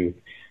starting to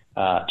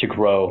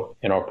grow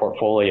in our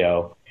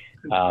portfolio.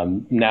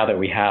 Now that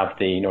we have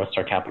the North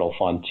Star Capital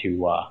Fund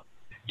to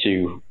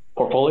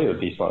portfolio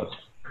these loans.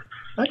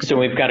 Excellent. So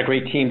we've got a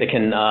great team that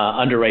can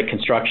underwrite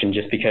construction,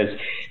 just because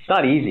it's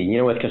not easy.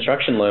 With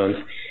construction loans,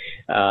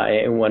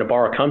 when a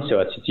borrower comes to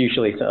us, it's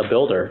usually a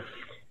builder,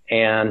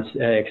 and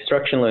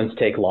construction loans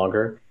take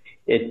longer.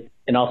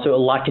 And also a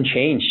lot can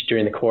change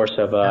during the course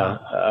of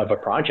a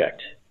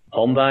project.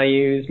 Home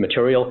values,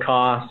 material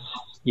costs,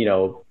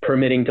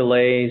 permitting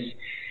delays.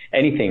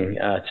 Anything,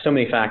 so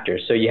many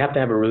factors. So you have to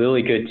have a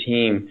really good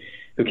team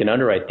who can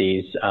underwrite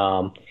these.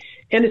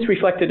 And it's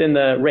reflected in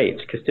the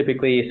rates, because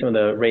typically some of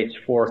the rates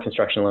for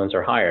construction loans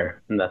are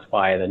higher. And that's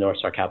why the North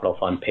Star Capital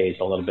Fund pays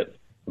a little bit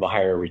of a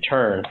higher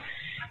return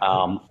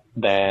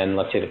than,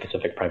 let's say, the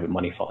Pacific Private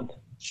Money Fund.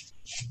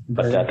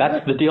 But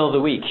that's the deal of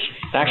the week.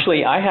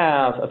 Actually, I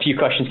have a few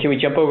questions. Can we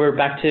jump over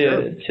back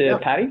to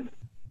Patty?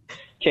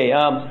 Okay,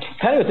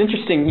 Patty, it was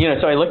interesting.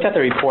 So I looked at the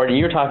report, and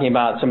you were talking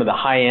about some of the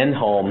high-end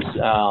homes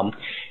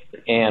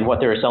and what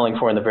they were selling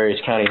for in the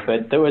various counties.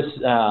 But there was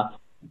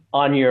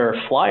on your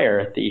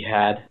flyer that you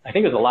had, I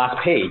think it was the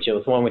last page. It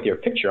was the one with your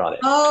picture on it.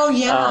 Oh,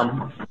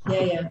 yeah.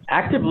 Yeah.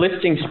 Active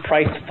listings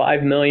priced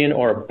 $5 million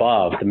or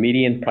above, the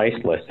median price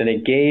list. And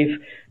it gave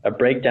a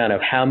breakdown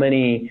of how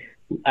many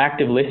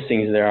active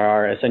listings there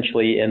are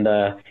essentially in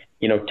the,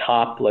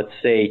 top, let's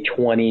say,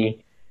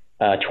 20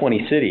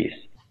 cities.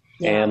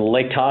 Yeah. And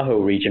Lake Tahoe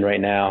region right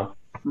now,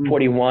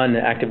 41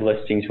 active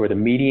listings, where the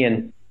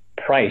median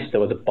price that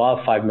was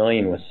above $5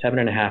 million was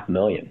 $7.5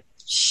 million.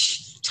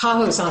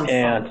 Tahoe's on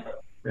fire.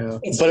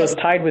 But it was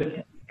tied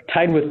with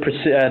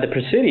the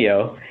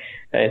Presidio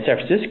in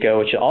San Francisco,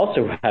 which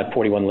also had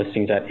 41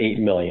 listings at $8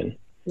 million.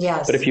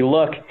 Yes. But if you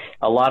look,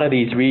 a lot of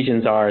these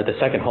regions are the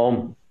second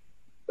home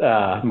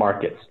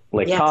markets.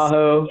 Lake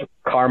Tahoe,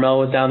 Carmel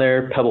was down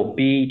there, Pebble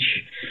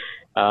Beach,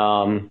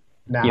 Napa.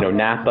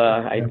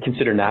 I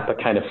consider Napa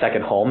kind of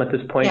second home at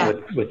this point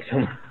with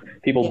some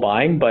people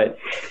buying, but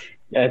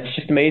it's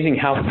just amazing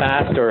how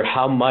fast or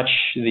how much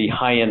the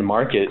high-end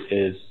market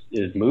is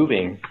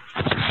moving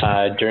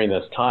during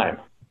this time.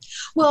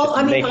 Well,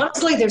 I mean,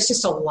 honestly, there's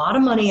just a lot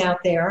of money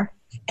out there.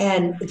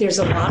 And there's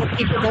a lot of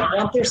people that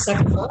want their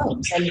second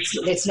homes, and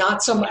it's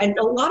not so much. And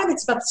a lot of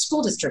it's about the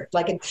school district.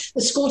 Like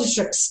the school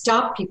district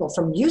stopped people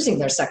from using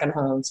their second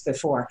homes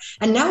before,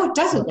 and now it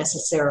doesn't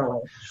necessarily.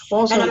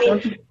 Also,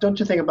 don't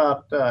you think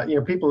about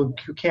people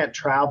who can't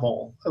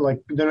travel,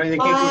 like they can't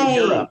go to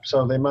Europe,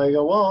 so they might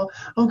go, well,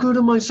 I'll go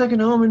to my second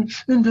home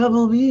in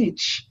Pebble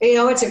Beach.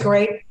 It's a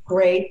great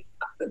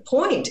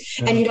point,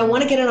 and you don't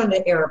want to get on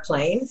an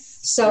airplane.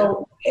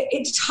 So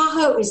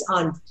Tahoe is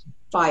on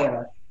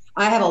fire.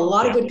 I have a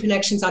lot of good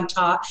connections in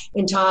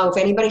Tahoe. If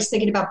anybody's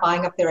thinking about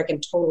buying up there, I can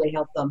totally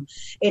help them.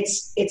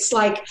 It's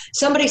like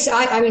somebody said,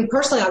 I mean,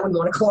 personally, I wouldn't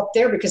want to go up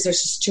there because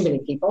there's just too many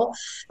people.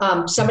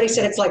 Somebody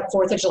said it's like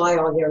 4th of July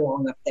all year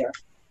long up there.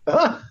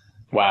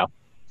 Wow.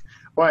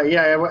 Well,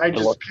 yeah,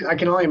 I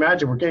can only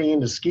imagine we're getting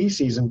into ski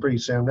season pretty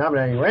soon. Not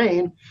any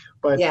rain,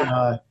 but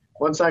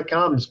once that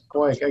comes,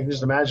 boy, I can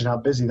just imagine how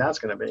busy that's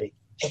going to be.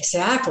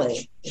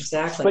 Exactly.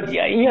 But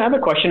I have a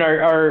question.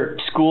 Are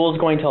schools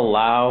going to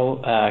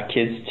allow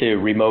kids to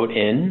remote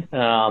in,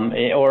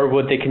 or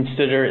would they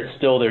consider it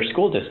still their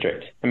school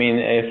district? I mean,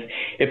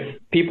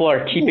 if people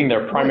are keeping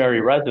their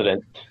primary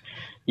residence,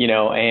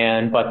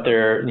 but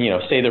they're,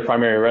 say their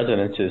primary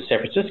residence is San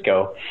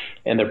Francisco,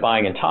 and they're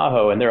buying in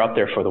Tahoe, and they're up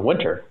there for the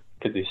winter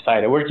because they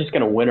decided we're just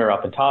going to winter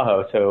up in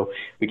Tahoe so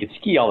we could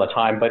ski all the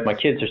time, but my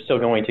kids are still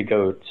going to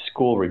go to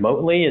school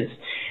remotely.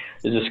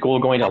 Is the school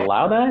going to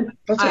allow that?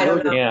 I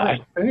don't know. Yeah, I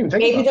didn't even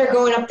think maybe they're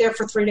going up there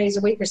for 3 days a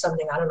week or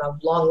something. I don't know.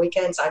 Long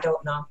weekends. I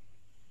don't know.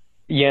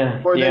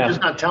 Yeah. Or they're just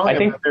not telling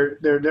them.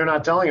 They're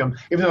not telling them,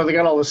 even though they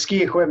got all the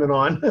ski equipment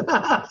on.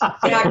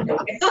 Right,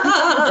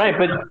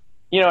 but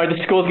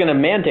the school's going to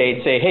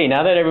mandate, say, hey,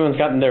 now that everyone's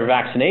gotten their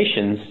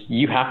vaccinations,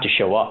 you have to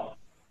show up.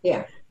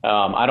 Yeah.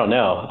 I don't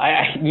know.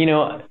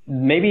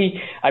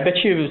 Maybe I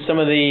bet you some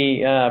of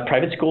the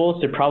private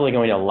schools, they're probably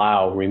going to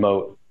allow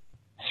remote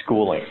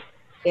schooling.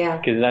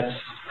 Yeah. Because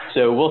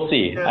so we'll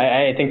see. Yeah.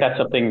 I think that's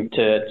something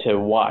to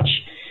watch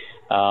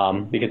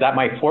because that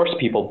might force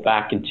people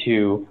back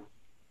into,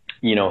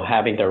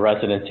 having their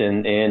residence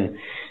in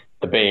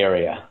the Bay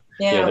Area.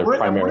 Yeah.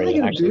 What are they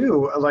going to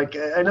do? Like,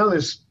 I know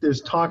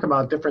there's talk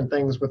about different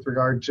things with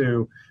regard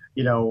to,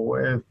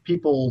 if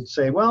people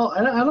say, well,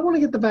 I don't want to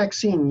get the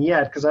vaccine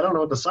yet because I don't know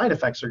what the side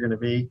effects are going to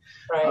be.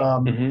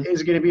 Right.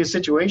 Is it going to be a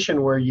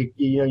situation where you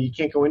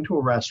can't go into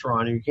a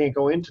restaurant or you can't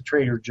go into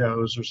Trader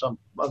Joe's or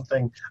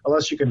something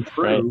unless you can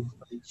prove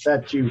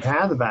that you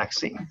have the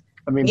vaccine?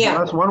 I mean,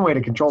 that's one way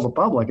to control the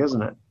public,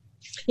 isn't it?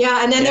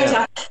 Yeah, and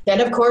then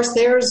then of course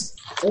there's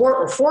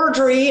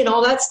forgery and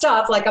all that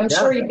stuff. Like I'm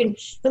sure you can,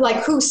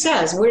 like, who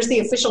says? Where's the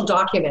official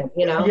document?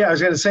 Yeah, I was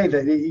going to say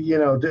that.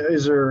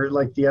 Is there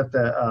do you have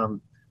to?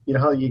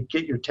 How you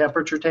get your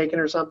temperature taken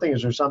or something?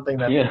 Is there something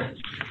that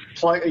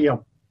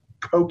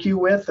poke you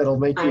with that'll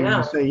make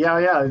you say,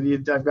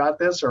 I've got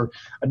this, or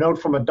a note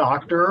from a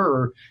doctor,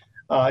 or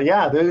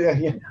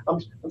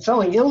I'm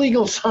selling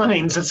illegal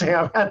signs that say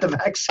I've had the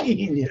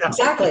vaccine.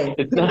 Exactly.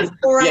 It's not,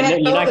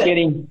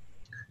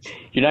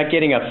 you're not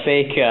getting a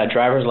fake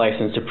driver's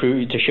license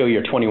to show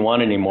you're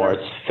 21 anymore.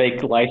 It's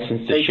fake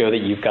license to show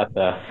that you've got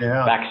the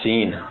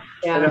vaccine.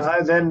 Yeah.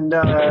 And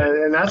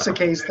that's the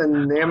case,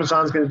 then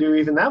Amazon's going to do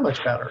even that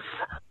much better,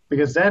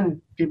 because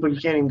then you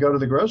can't even go to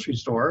the grocery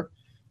store,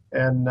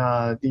 and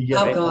you get.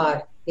 Oh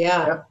God,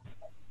 yeah.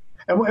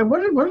 And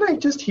what did I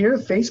just hear?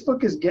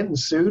 Facebook is getting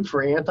sued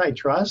for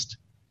antitrust.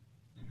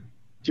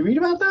 Did you read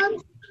about that?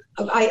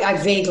 I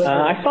vaguely.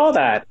 I saw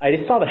that. I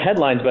just saw the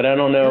headlines, but I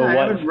don't know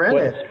what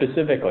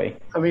specifically.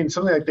 I mean,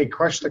 something like they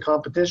crushed the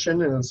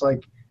competition, and it's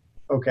like,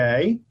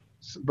 okay,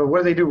 but what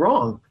do they do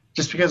wrong?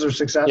 Just because they're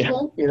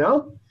successful,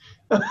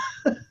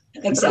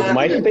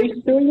 Exactly. Is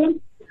MySpace doing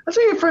them? I'm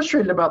getting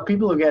frustrated about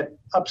people who get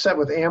upset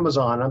with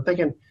Amazon. I'm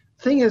thinking,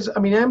 thing is, I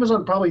mean,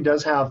 Amazon probably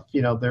does have,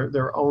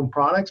 their own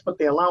products, but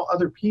they allow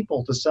other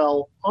people to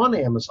sell on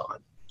Amazon.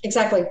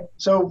 Exactly.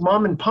 So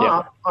mom and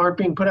pop aren't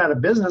being put out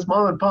of business.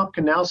 Mom and pop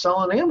can now sell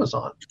on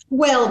Amazon.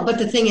 Well, but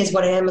the thing is,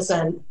 what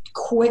Amazon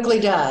quickly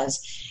does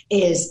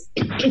is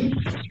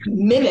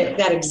mimic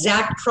that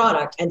exact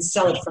product and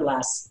sell it for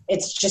less.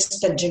 It's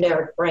just a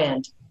generic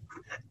brand.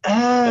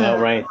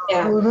 Right.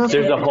 Yeah.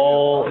 There's a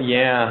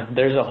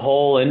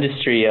whole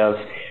industry of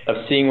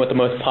seeing what the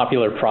most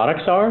popular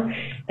products are,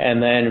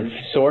 and then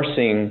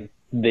sourcing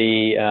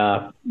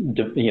the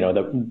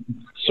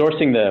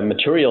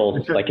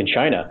materials like in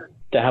China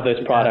to have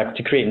those products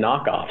to create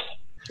knockoffs.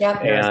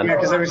 Yeah,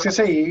 because I was going to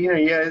say,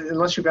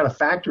 unless you've got a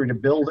factory to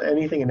build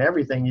anything and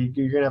everything,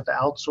 you're going to have to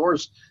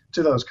outsource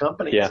to those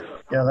companies. Yeah,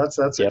 that's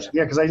it.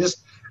 Yeah, because I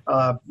just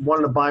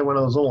wanted to buy one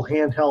of those little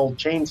handheld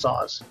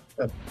chainsaws.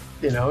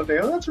 They go,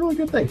 that's a really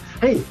good thing.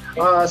 Hey,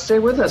 stay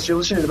with us. You're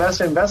listening to The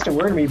Best in Investing.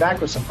 We're going to be back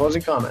with some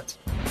closing comments.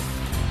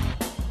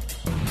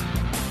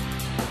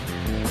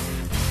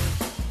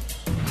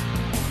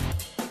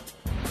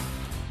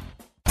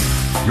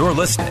 You're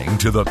listening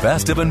to The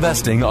Best of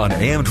Investing on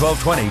AM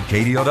 1220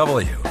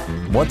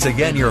 KDOW. Once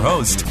again, your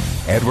host,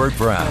 Edward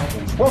Brown.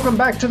 Welcome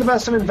back to The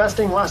Best of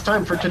Investing. Last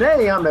time for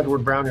today, I'm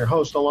Edward Brown, your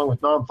host, along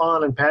with Nam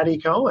Phan and Patty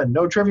Cohen.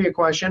 No trivia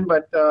question,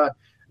 but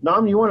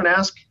Nam, you wanted to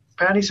ask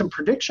Patty some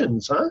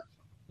predictions, huh?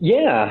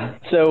 Yeah.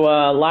 So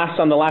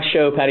on the last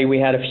show, Patty, we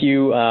had a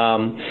few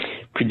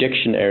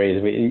prediction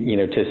areas,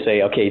 to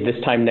say, okay,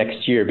 this time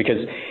next year,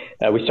 because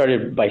we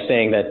started by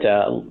saying that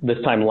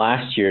this time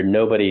last year,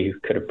 nobody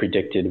could have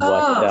predicted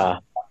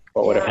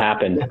what would have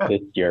happened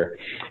this year.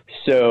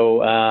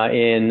 So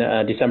in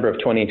December of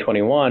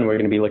 2021, we're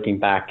going to be looking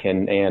back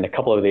and a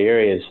couple of the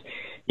areas,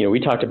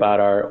 we talked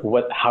about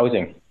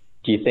housing.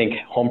 Do you think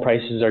home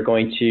prices are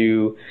going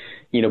to,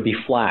 be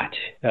flat?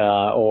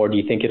 Or do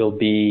you think it'll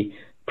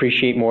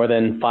appreciate more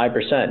than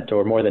 5%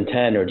 or more than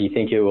 10, or do you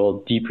think it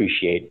will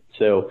depreciate?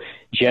 So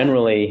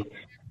generally,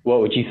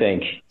 what would you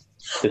think?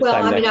 Well,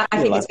 I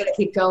think it's going to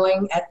keep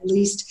going at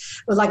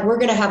least. Like, we're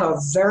going to have a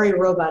very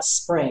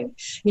robust spring,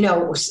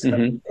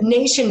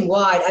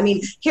 nationwide. I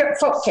mean, here,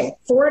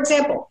 for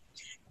example,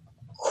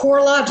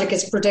 CoreLogic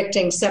is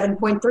predicting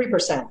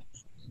 7.3%.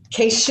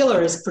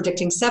 Case-Shiller is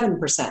predicting 7%.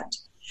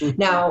 Mm-hmm.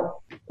 Now,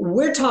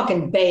 we're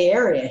talking Bay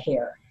Area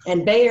here,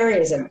 and Bay Area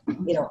is, in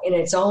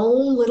its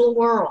own little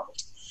world.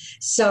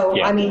 So,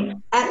 yeah. I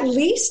mean, at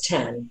least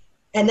 10.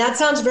 And that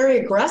sounds very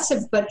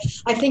aggressive, but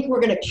I think we're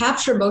going to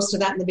capture most of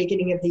that in the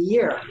beginning of the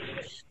year.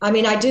 I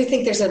mean, I do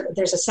think there's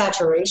a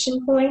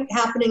saturation point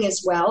happening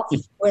as well,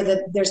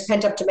 where there's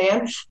pent-up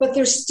demand, but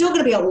there's still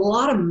going to be a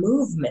lot of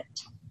movement.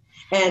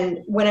 And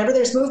whenever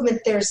there's movement,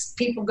 there's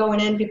people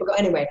going in, people go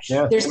anyway.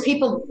 Yeah. There's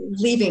people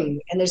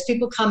leaving, and there's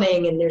people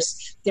coming, and there's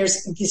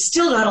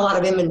still not a lot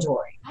of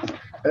inventory.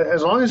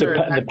 As long as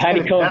the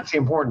Patty Cohen, that's the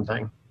important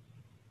thing.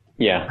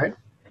 Yeah. Right?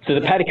 So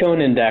the Patty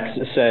Cohen index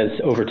says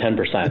over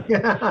 10%.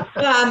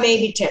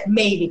 Maybe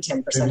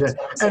 10%.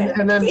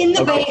 And then in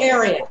the Bay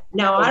Area.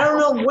 Now, I don't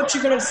know what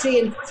you're going to see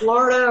in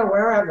Florida or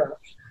wherever.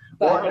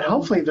 But, and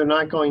hopefully they're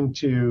not going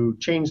to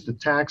change the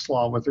tax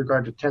law with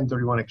regard to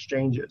 1031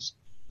 exchanges,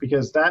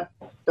 because that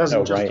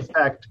doesn't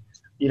affect,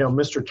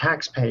 Mr.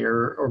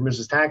 Taxpayer or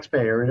Mrs.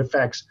 Taxpayer. It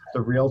affects the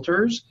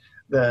realtors,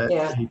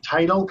 the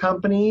title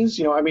companies.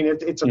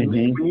 It's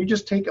amazing. When you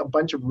just take a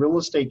bunch of real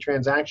estate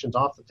transactions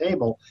off the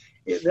table,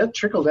 that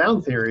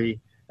trickle-down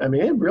theory,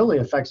 it really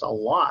affects a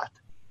lot.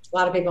 A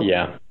lot of people.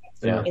 Yeah.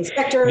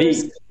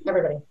 Inspectors,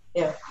 everybody.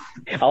 Yeah.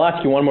 I'll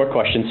ask you one more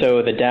question.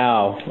 So the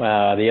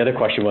Dow, the other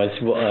question was,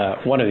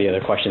 one of the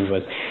other questions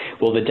was,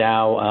 will the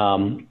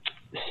Dow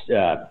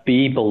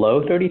be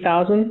below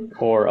 30,000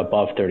 or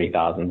above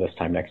 30,000 this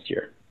time next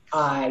year?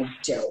 I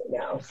don't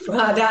know.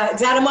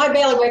 That's out of my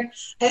bailiwick,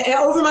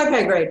 over my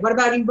pay grade. What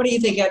about you? What do you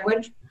think,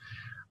 Edwin?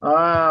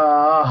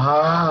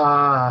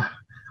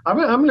 I'm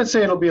going to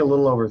say it'll be a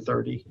little over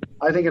 30.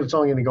 I think it's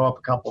only going to go up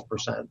a couple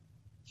percent.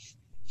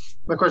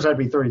 Of course, that'd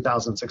be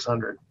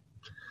 30,600.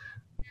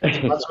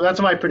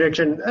 That's my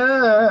prediction.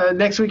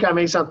 Next week, I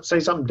may say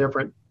something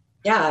different.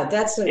 Yeah,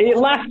 that's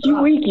last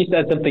week you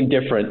said something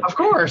different. Of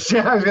course.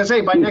 Yeah, I was going to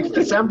say by next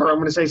December I'm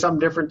going to say something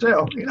different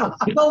too.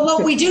 Well,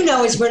 what we do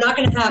know is we're not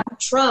going to have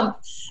Trump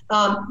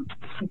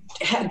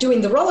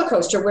doing the roller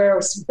coaster where,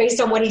 based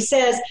on what he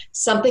says,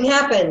 something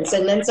happens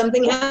and then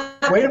something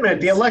happens. Wait a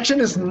minute, the election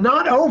is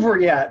not over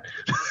yet.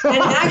 And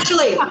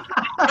actually,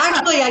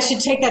 I should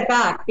take that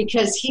back,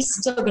 because he's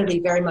still going to be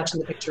very much in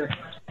the picture.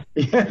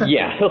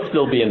 Yeah, he'll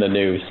still be in the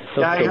news.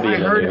 I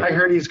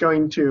heard he's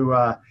going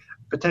to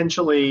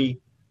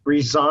potentially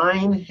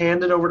resign,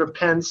 hand it over to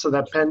Pence so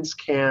that Pence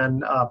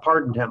can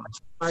pardon him.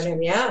 Pardon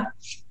him, yeah.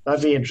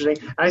 That'd be interesting.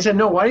 And I said,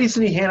 no, why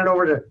doesn't he hand it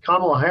over to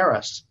Kamala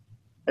Harris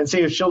and see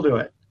if she'll do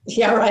it?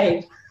 Yeah,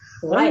 right.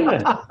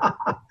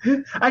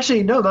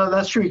 Actually, no,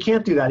 that's true. He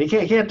can't do that. He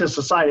can't just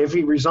decide. If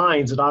he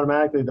resigns, it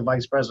automatically the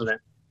vice president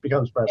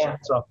becomes president.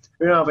 Yeah.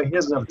 So he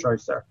doesn't have a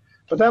choice there.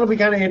 But that'll be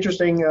kind of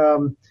interesting.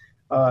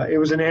 It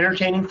was an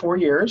entertaining 4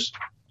 years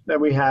that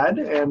we had,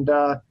 and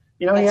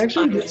he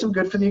actually did some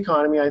good for the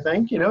economy, I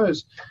think.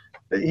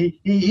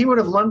 He would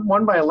have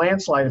won by a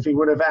landslide if he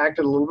would have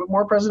acted a little bit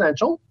more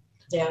presidential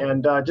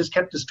and just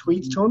kept his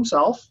tweets to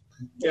himself,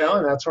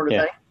 and that sort of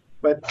thing.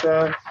 But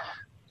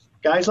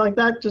guys like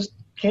that just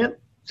can't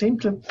seem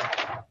to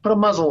put a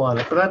muzzle on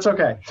it, but that's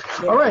okay.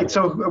 Yeah. All right,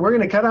 so we're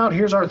going to cut out.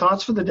 Here's our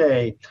thoughts for the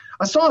day.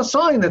 I saw a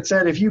sign that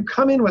said, if you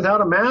come in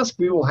without a mask,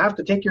 we will have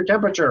to take your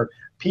temperature.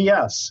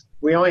 P.S.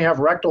 We only have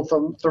rectal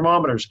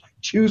thermometers.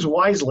 Choose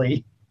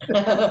wisely.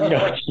 And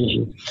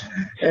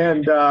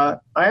I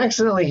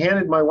accidentally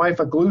handed my wife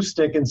a glue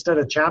stick instead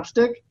of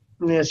chapstick.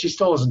 Yeah, she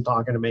still isn't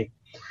talking to me.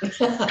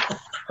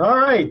 All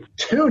right,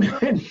 tune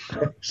in.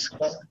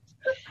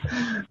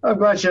 I'm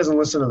glad she hasn't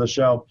listened to the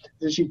show.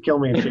 She'd kill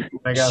me when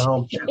I got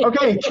home.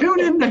 Okay, tune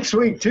in next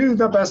week to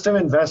The Best of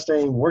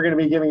Investing. We're going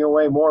to be giving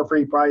away more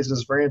free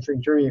prizes for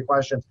answering trivia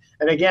questions.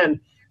 And again,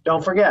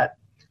 don't forget,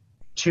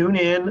 tune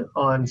in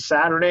on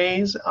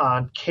Saturdays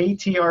on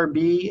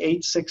KTRB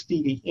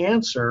 860 The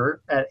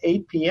Answer at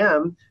 8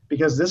 p.m.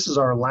 because this is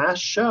our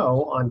last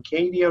show on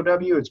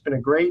KDOW. It's been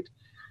a great,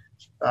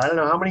 I don't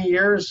know how many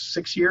years,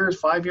 6 years,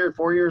 5 years,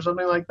 4 years,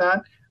 something like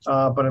that.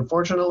 But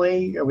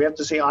unfortunately, we have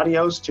to say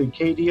adios to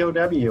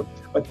KDOW.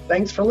 But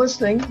thanks for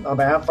listening on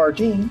behalf of our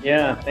team.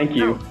 Yeah, thank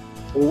you.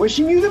 We're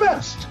wishing you the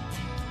best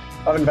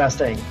of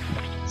investing.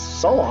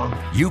 So long.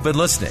 You've been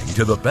listening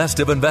to The Best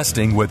of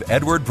Investing with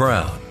Edward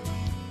Brown.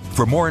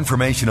 For more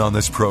information on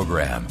this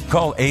program,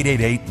 call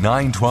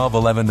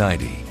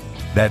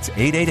 888-912-1190. That's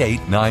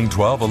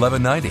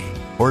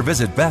 888-912-1190. Or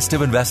visit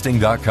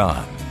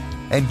bestofinvesting.com.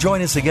 And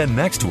join us again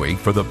next week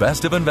for The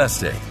Best of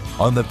Investing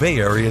on the Bay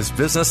Area's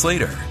business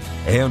leader,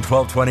 AM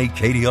 1220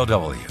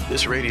 KDOW.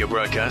 This radio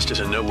broadcast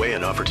is in no way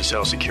an offer to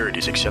sell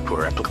securities except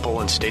where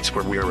applicable in states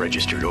where we are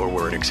registered or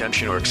where an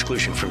exemption or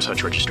exclusion from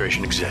such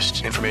registration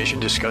exists. Information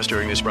discussed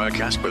during this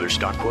broadcast, whether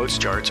stock quotes,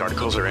 charts,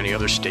 articles, or any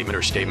other statement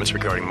or statements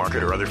regarding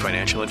market or other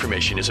financial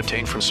information is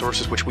obtained from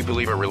sources which we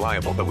believe are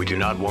reliable, but we do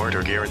not warrant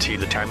or guarantee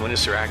the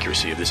timeliness or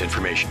accuracy of this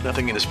information.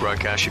 Nothing in this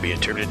broadcast should be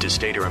interpreted to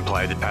state or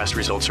imply that past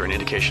results are an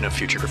indication of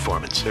future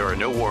performance. There are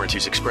no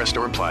warranties expressed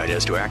or implied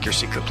as to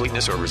accuracy,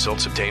 completeness, or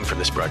results obtained from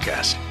this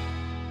broadcast.